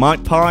Thunderbutt,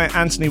 Mike Pye,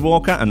 Anthony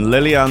Walker, and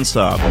Lillian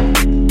Saab.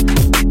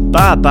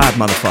 Bad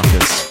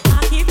motherfuckers.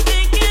 I keep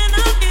thinking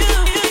of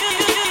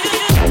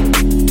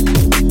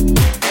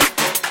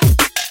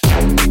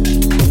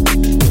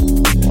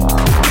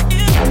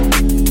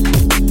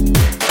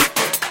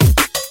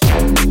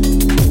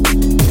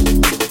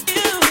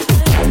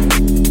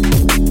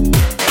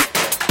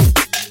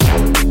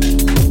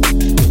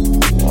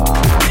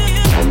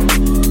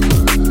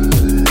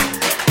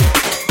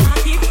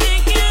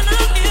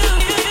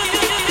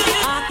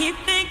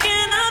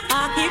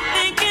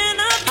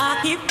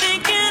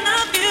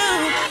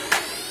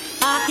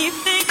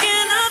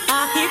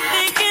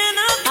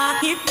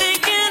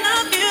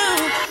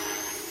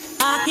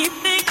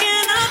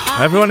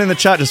Everyone in the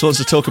chat just wants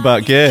to talk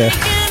about gear.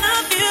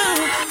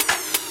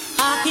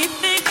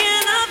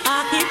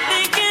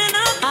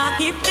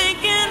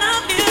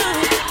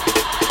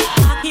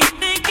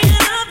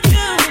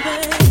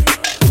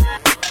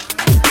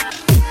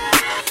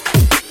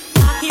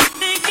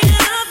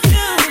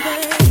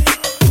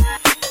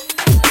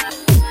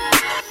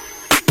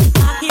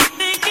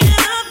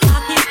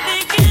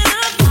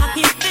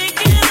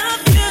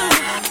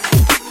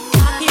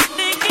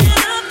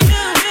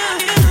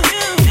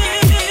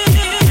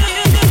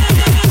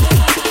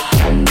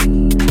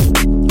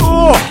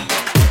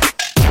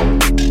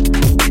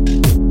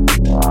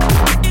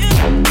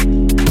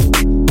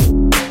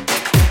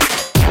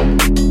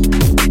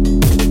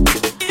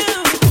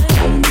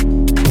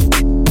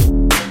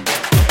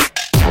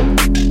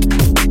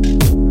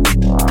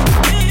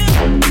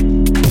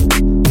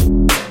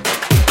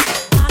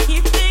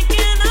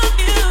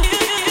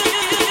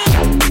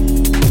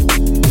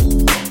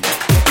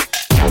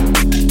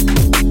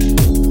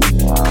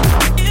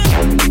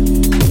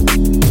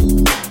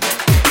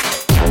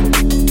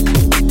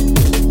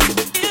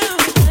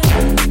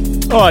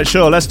 All right,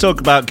 sure. Let's talk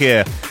about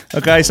gear.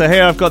 Okay, so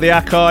here I've got the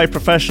Akai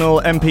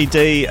Professional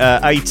MPD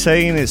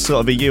 18. It's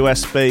sort of a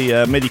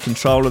USB MIDI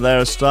controller there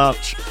as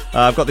such.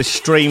 I've got this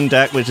Stream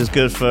Deck, which is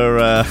good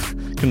for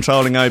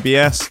controlling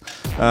OBS.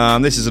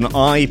 This is an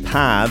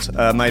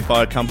iPad made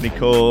by a company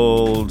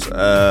called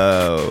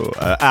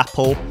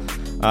Apple.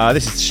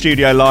 This is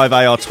Studio Live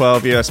AR12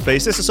 USB.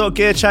 Is this the sort of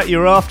gear chat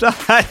you're after?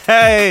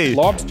 Hey!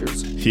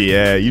 Lobsters.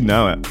 Yeah, you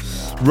know it.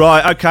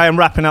 Right, okay, I'm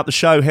wrapping up the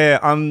show here.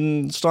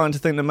 I'm starting to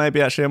think that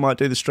maybe actually I might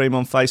do the stream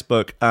on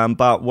Facebook,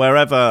 but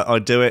wherever I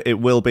do it, it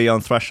will be on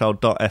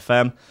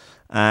threshold.fm,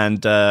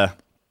 and so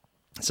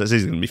it's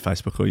either going to be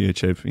Facebook or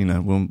YouTube. You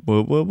know, we'll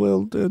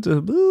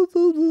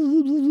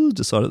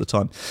decide at the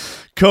time.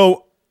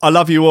 Cool. I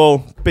love you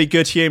all. Be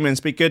good humans.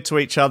 Be good to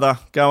each other.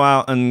 Go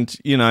out and,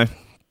 you know,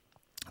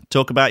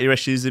 talk about your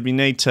issues if you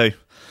need to.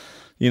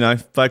 You know,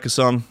 focus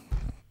on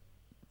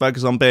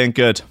being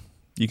good.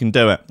 You can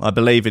do it. I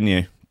believe in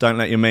you. Don't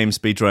let your memes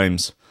be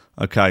dreams.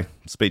 Okay,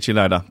 speak to you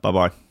later.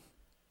 Bye-bye.